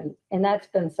vision, and that's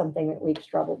been something that we've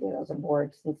struggled with as a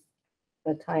board since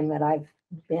the time that I've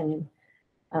been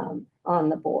on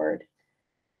the board,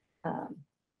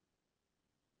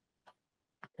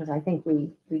 because I think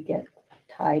we get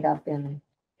tied up in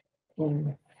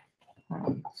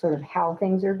sort of how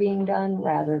things are being done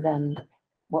rather than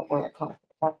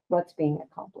what's being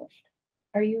accomplished.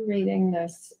 Are you rating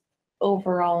this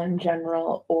overall in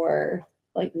general or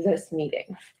like this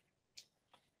meeting?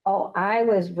 Oh, I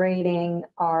was rating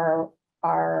our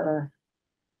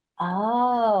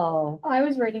I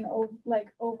was rating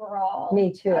overall.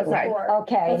 me too. as a Okay. board.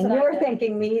 Okay, That's and what you I were did.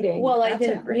 thinking meeting. Well, I That's a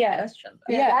didn't, great yeah, question.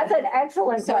 yeah. That's an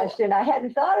excellent So- question. I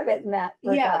hadn't thought of it in that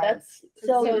Yeah, regard. that's,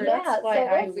 So, so yeah, that's why so I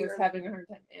that's- was having a hard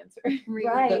time answering.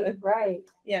 Right, right.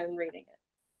 Yeah, and reading it.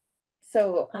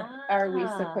 So are we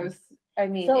Ah. supposed, I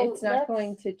mean, So it's not going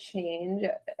let's- to change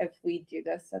if we do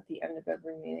this at the end of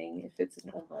every meeting, if it's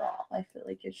an overall. I feel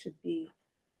like it should be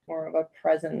more of a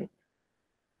present,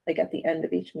 like at the end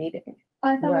of each meeting.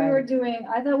 I thought we were Right. doing,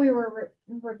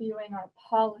 reviewing our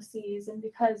policies, and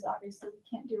because obviously we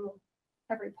can't do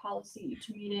every policy each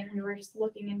meeting, we were just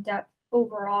looking in depth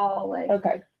overall, like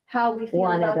Okay, how we feel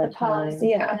One at about a the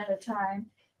policy time. Yeah. one at a time.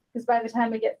 Because by the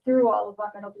time we get through all of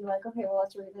them, it'll be like, okay, well,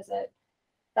 let's revisit.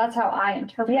 That's how I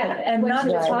interpret Yeah, it. And when not she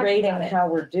was just talking rating about it. how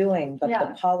we're doing, but Yeah.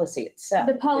 the policy itself.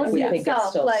 The if policy we think it's itself,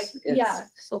 still like, is yeah,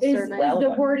 Still is serving. the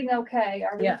relevant. wording okay?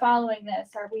 Are we Yeah. following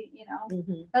this? Are we,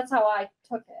 Mhm, that's how I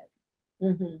took it.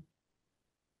 mhm.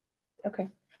 okay.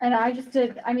 And I just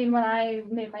did, I mean, when I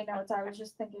made my notes, I was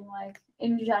just thinking like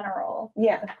in general,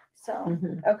 Yeah, so.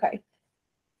 Mhm. okay.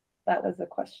 That was a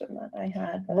question that I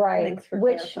had. but Right, Thanks for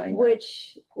which clarifying. that.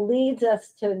 which leads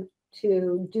us to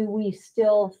do we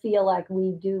still feel like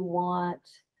we do want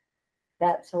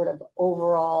that sort of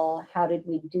overall, how did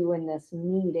we do in this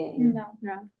meeting? No.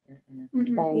 No, Mhm.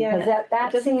 Mhm. Thing? Yeah, Because that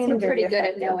it doesn't seem seems we're pretty good at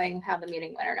effective. knowing how the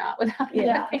meeting went or not without.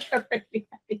 Yeah.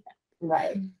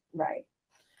 right, right.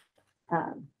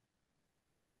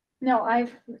 No,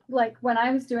 like, when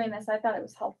I was doing this, I thought it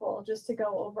was helpful just to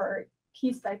go over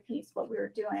piece by piece what we were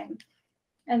doing.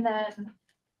 And then,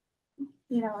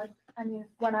 I mean,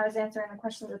 when I was answering the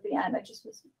questions at the end, I just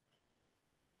was,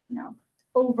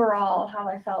 overall how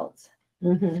I felt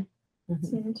Mhm, mhm.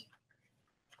 seemed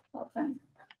helpful.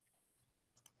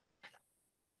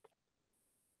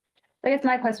 I guess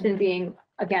my question being,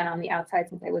 again, on the outside,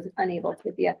 since I was unable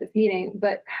to be at this meeting,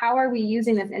 but how are we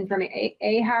using this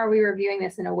information? How are we reviewing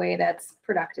this in a way that's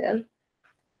productive?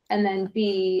 And then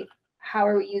B, how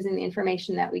are we using the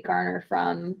information that we garner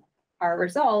from our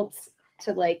results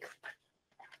to like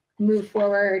move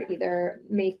forward, either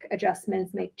make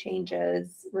adjustments, make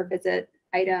changes, revisit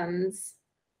items?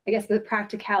 I guess the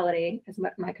practicality is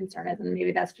what my concern is, and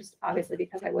maybe that's just obviously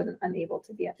because I wasn't unable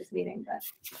to be at this meeting, but.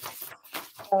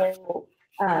 So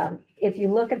if you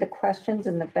look at the questions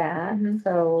in the back, Mhm.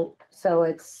 so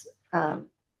it's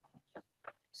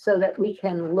so that we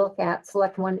can look at,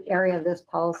 select one area of this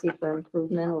policy for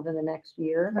improvement over the next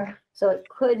year. Right. So it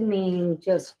could mean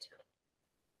just,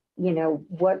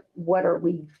 what are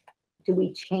we, do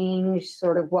we change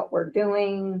sort of what we're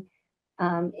doing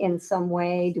in some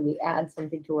way? Do we add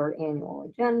something to our annual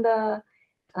agenda?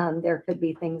 There could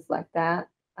be things like that.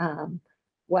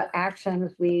 What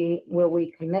actions will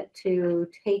we commit to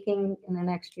taking in the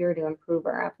next year to improve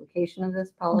our application of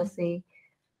this policy?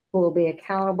 Who will be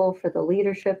accountable for the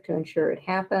leadership to ensure it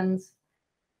happens?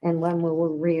 And when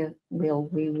will we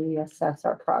reassess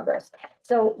our progress?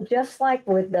 So just like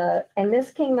with and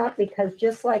this came up because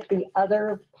just like the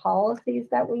other policies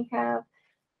that we have,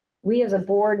 we as a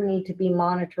board need to be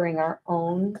monitoring our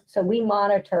own. So we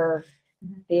monitor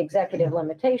the executive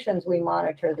limitations, we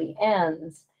monitor the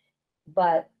ends.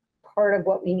 But part of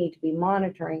what we need to be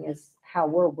monitoring is how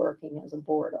we're working as a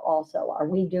board also. Are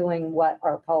we doing what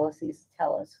our policies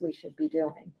tell us we should be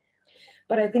doing?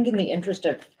 But I think in the interest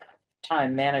of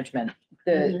time management,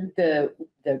 the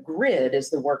grid is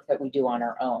the work that we do on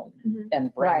our own Mhm.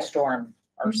 and brainstorm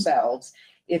ourselves.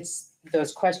 It's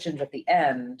those questions at the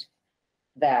end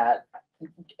that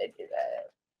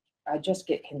I just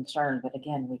get concerned, but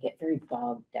again, we get very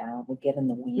bogged down, we get in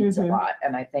the weeds a lot.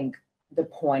 And I think the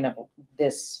point of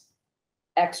this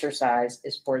exercise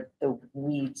is for the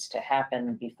weeds to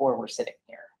happen before we're sitting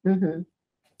here.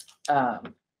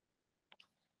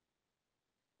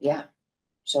 Yeah,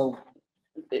 so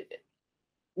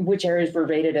which areas were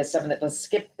rated as some that, let's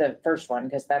skip the first one,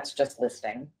 because that's just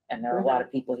listing, and there are a lot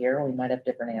of people here, and we might have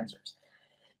different answers.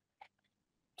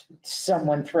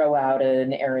 Someone throw out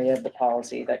an area of the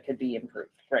policy that could be improved,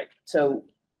 right? So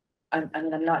I'm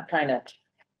not trying to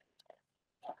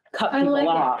cut I people like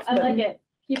off. it. I but like it.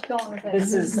 Keep going with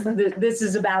it. This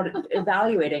is about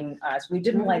evaluating us. We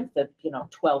didn't like the,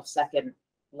 12-second,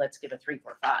 let's give a 3,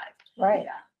 4, 5. Right.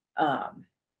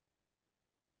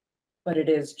 But it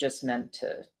is just meant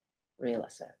to reel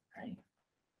us in, right?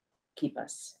 Keep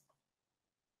us.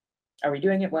 Are we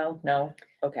doing it well? No?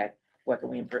 Okay. What can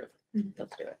we improve?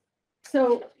 Let's do it.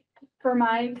 So for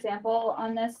my example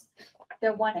on this,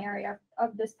 the one area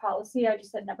of this policy, I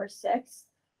just said number 6.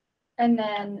 And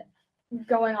then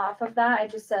going off of that, I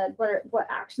just said, what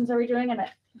actions are we doing? And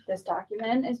this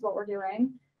document is what we're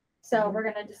doing. So we're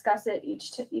going to discuss it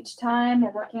each time.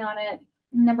 We're working on it.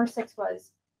 Number 6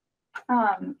 was,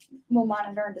 we'll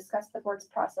monitor and discuss the board's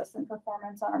process and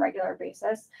performance on a regular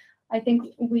basis. I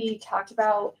think we talked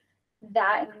about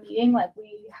that in the meeting, like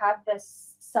we have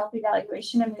this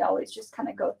self-evaluation and we always just kind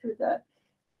of go through the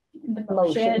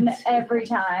motion Motions. every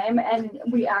time, and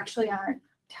we actually aren't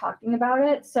talking about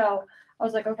it. So I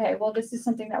was like, okay, well, this is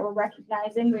something that we're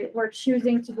recognizing. We're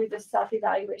choosing to do this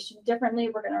self-evaluation differently.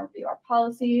 We're going to review our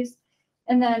policies.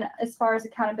 And then as far as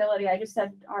accountability, I just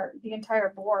said the entire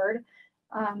board,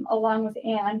 along with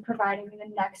Anne, providing me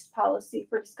the next policy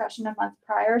for discussion a month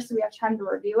prior, so we have time to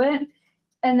review it.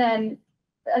 And then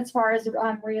as far as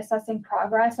reassessing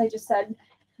progress, I just said,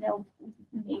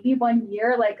 maybe 1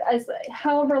 year, like as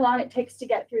however long it takes to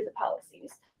get through the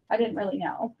policies. I didn't really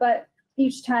know, but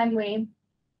each time we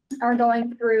are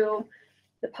going through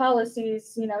the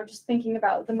policies, just thinking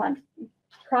about the month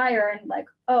prior and like,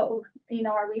 oh,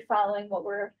 are we following what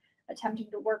we're attempting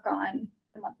to work on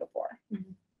the month before?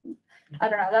 I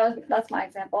don't know. That's my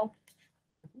example.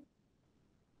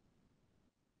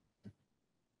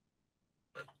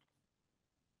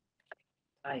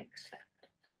 I accept.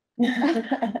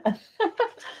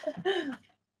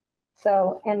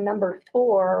 So, and number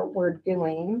 4, we're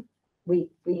doing, we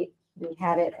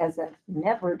had it as a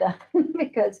never done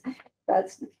because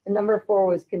that's number 4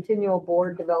 was continual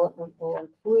board development will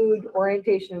include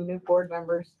orientation of new board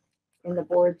members in the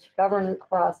board's governance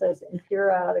process and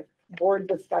periodic board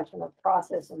discussion of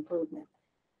process improvement.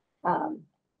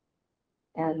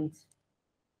 And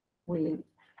we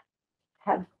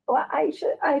have, well,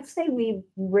 I'd say we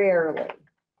rarely,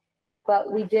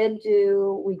 but we did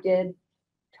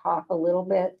talk a little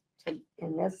bit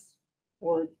in this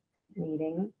board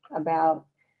meeting about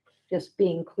just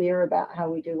being clear about how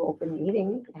we do open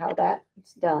meeting, how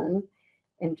that's done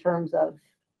in terms of,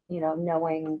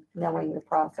 knowing the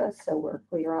process. So we're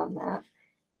clear on that.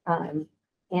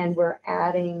 And we're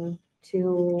adding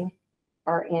to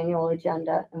our annual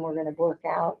agenda, and we're going to work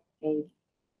out a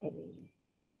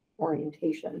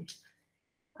orientation,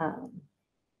 an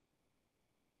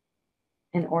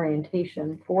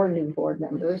orientation for new board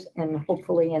members, and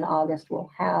hopefully in August we'll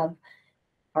have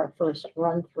our first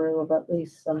run through of at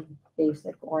least some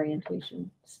basic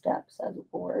orientation steps as a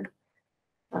board.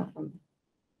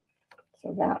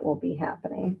 So that will be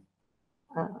happening.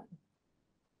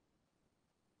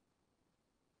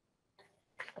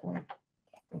 We're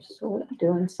sort of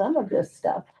doing some of this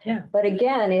stuff. Yeah. But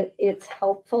again, it's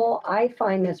helpful. I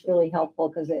find this really helpful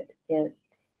because it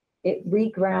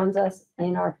regrounds us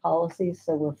in our policies.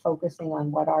 So we're focusing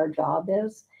on what our job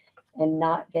is and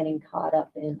not getting caught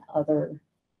up in other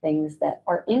things that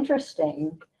are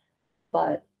interesting,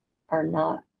 but are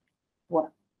not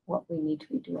what we need to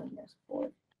be doing this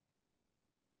for.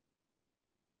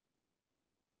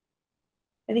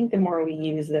 I think the more we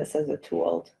use this as a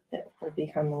tool, it will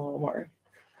become a little more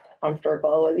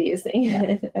comfortable with using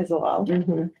it as well.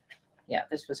 Yeah,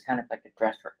 this was kind of like a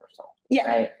dress rehearsal. Yeah.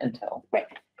 Right, until.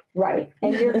 Right.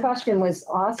 And your question was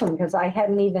awesome because I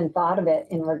hadn't even thought of it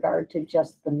in regard to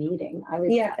just the meeting. I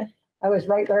was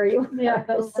right where you were. Yeah.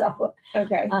 So,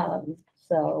 Okay.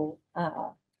 So,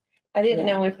 I didn't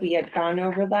Yeah. know if we had gone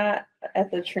over that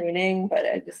at the training, but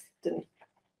I just didn't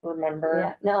yeah,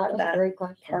 remember no, it was a that great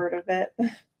question. part of it.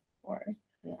 Or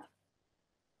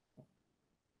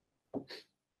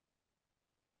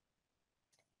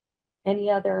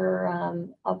Any other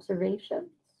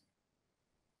observations?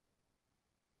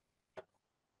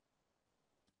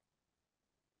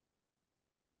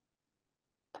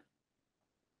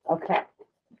 Okay.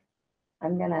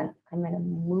 I'm gonna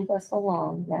move us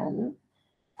along then.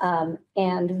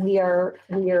 And we are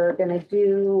gonna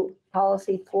do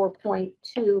policy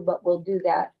 4.2, but we'll do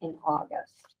that in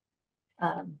August.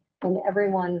 And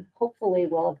everyone hopefully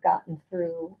will have gotten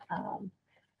through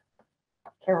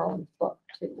Carolyn's book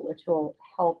too, which will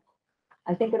help.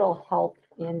 I think it'll help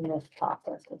in this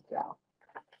process as well.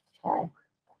 Okay.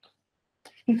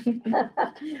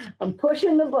 I'm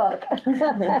pushing the book.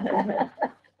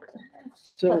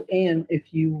 So, Anne,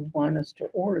 if you want us to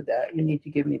order that, you need to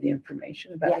give me the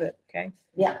information about it, okay?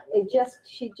 Yeah,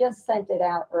 she just sent it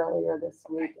out earlier this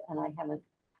week and I haven't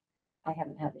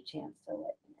had a chance to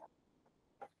let you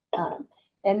know.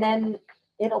 And then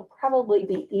it'll probably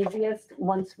be easiest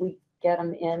once we get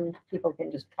them in, people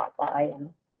can just pop by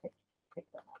and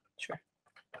pick them up. Sure.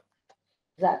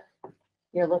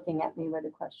 You're looking at me with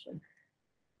a question.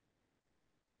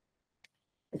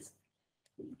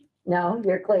 No,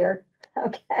 you're clear.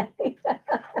 Okay.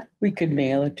 We could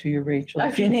mail it to you, Rachel,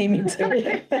 if you need me to.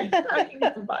 I can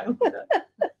get some Bible with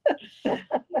that.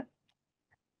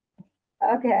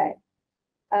 Okay.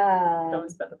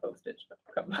 Don't spend the postage. But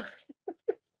come on.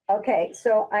 Okay,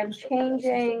 so I'm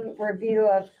changing review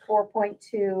of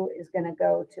 4.2 is gonna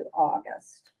go to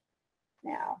August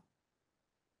now.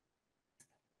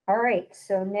 All right,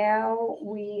 so now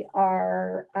we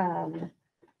are,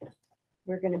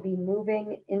 we're gonna be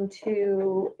moving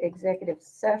into executive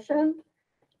session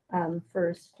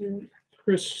for student.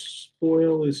 Chris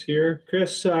Boyle is here.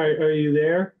 Chris, are you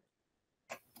there?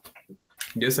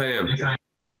 Yes, I am.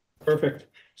 Perfect.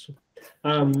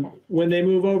 When they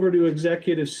move over to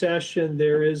executive session,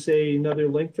 there is another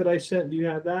link that I sent. Do you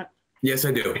have that? Yes,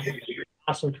 I do.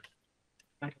 Awesome.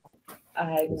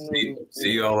 I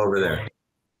See you all over there.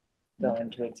 go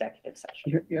into executive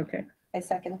session. You're okay. I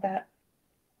second that.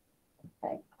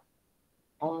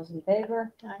 All those in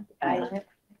favor? Aye.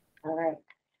 All right.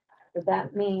 So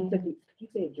that means. Did you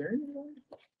say adjourn?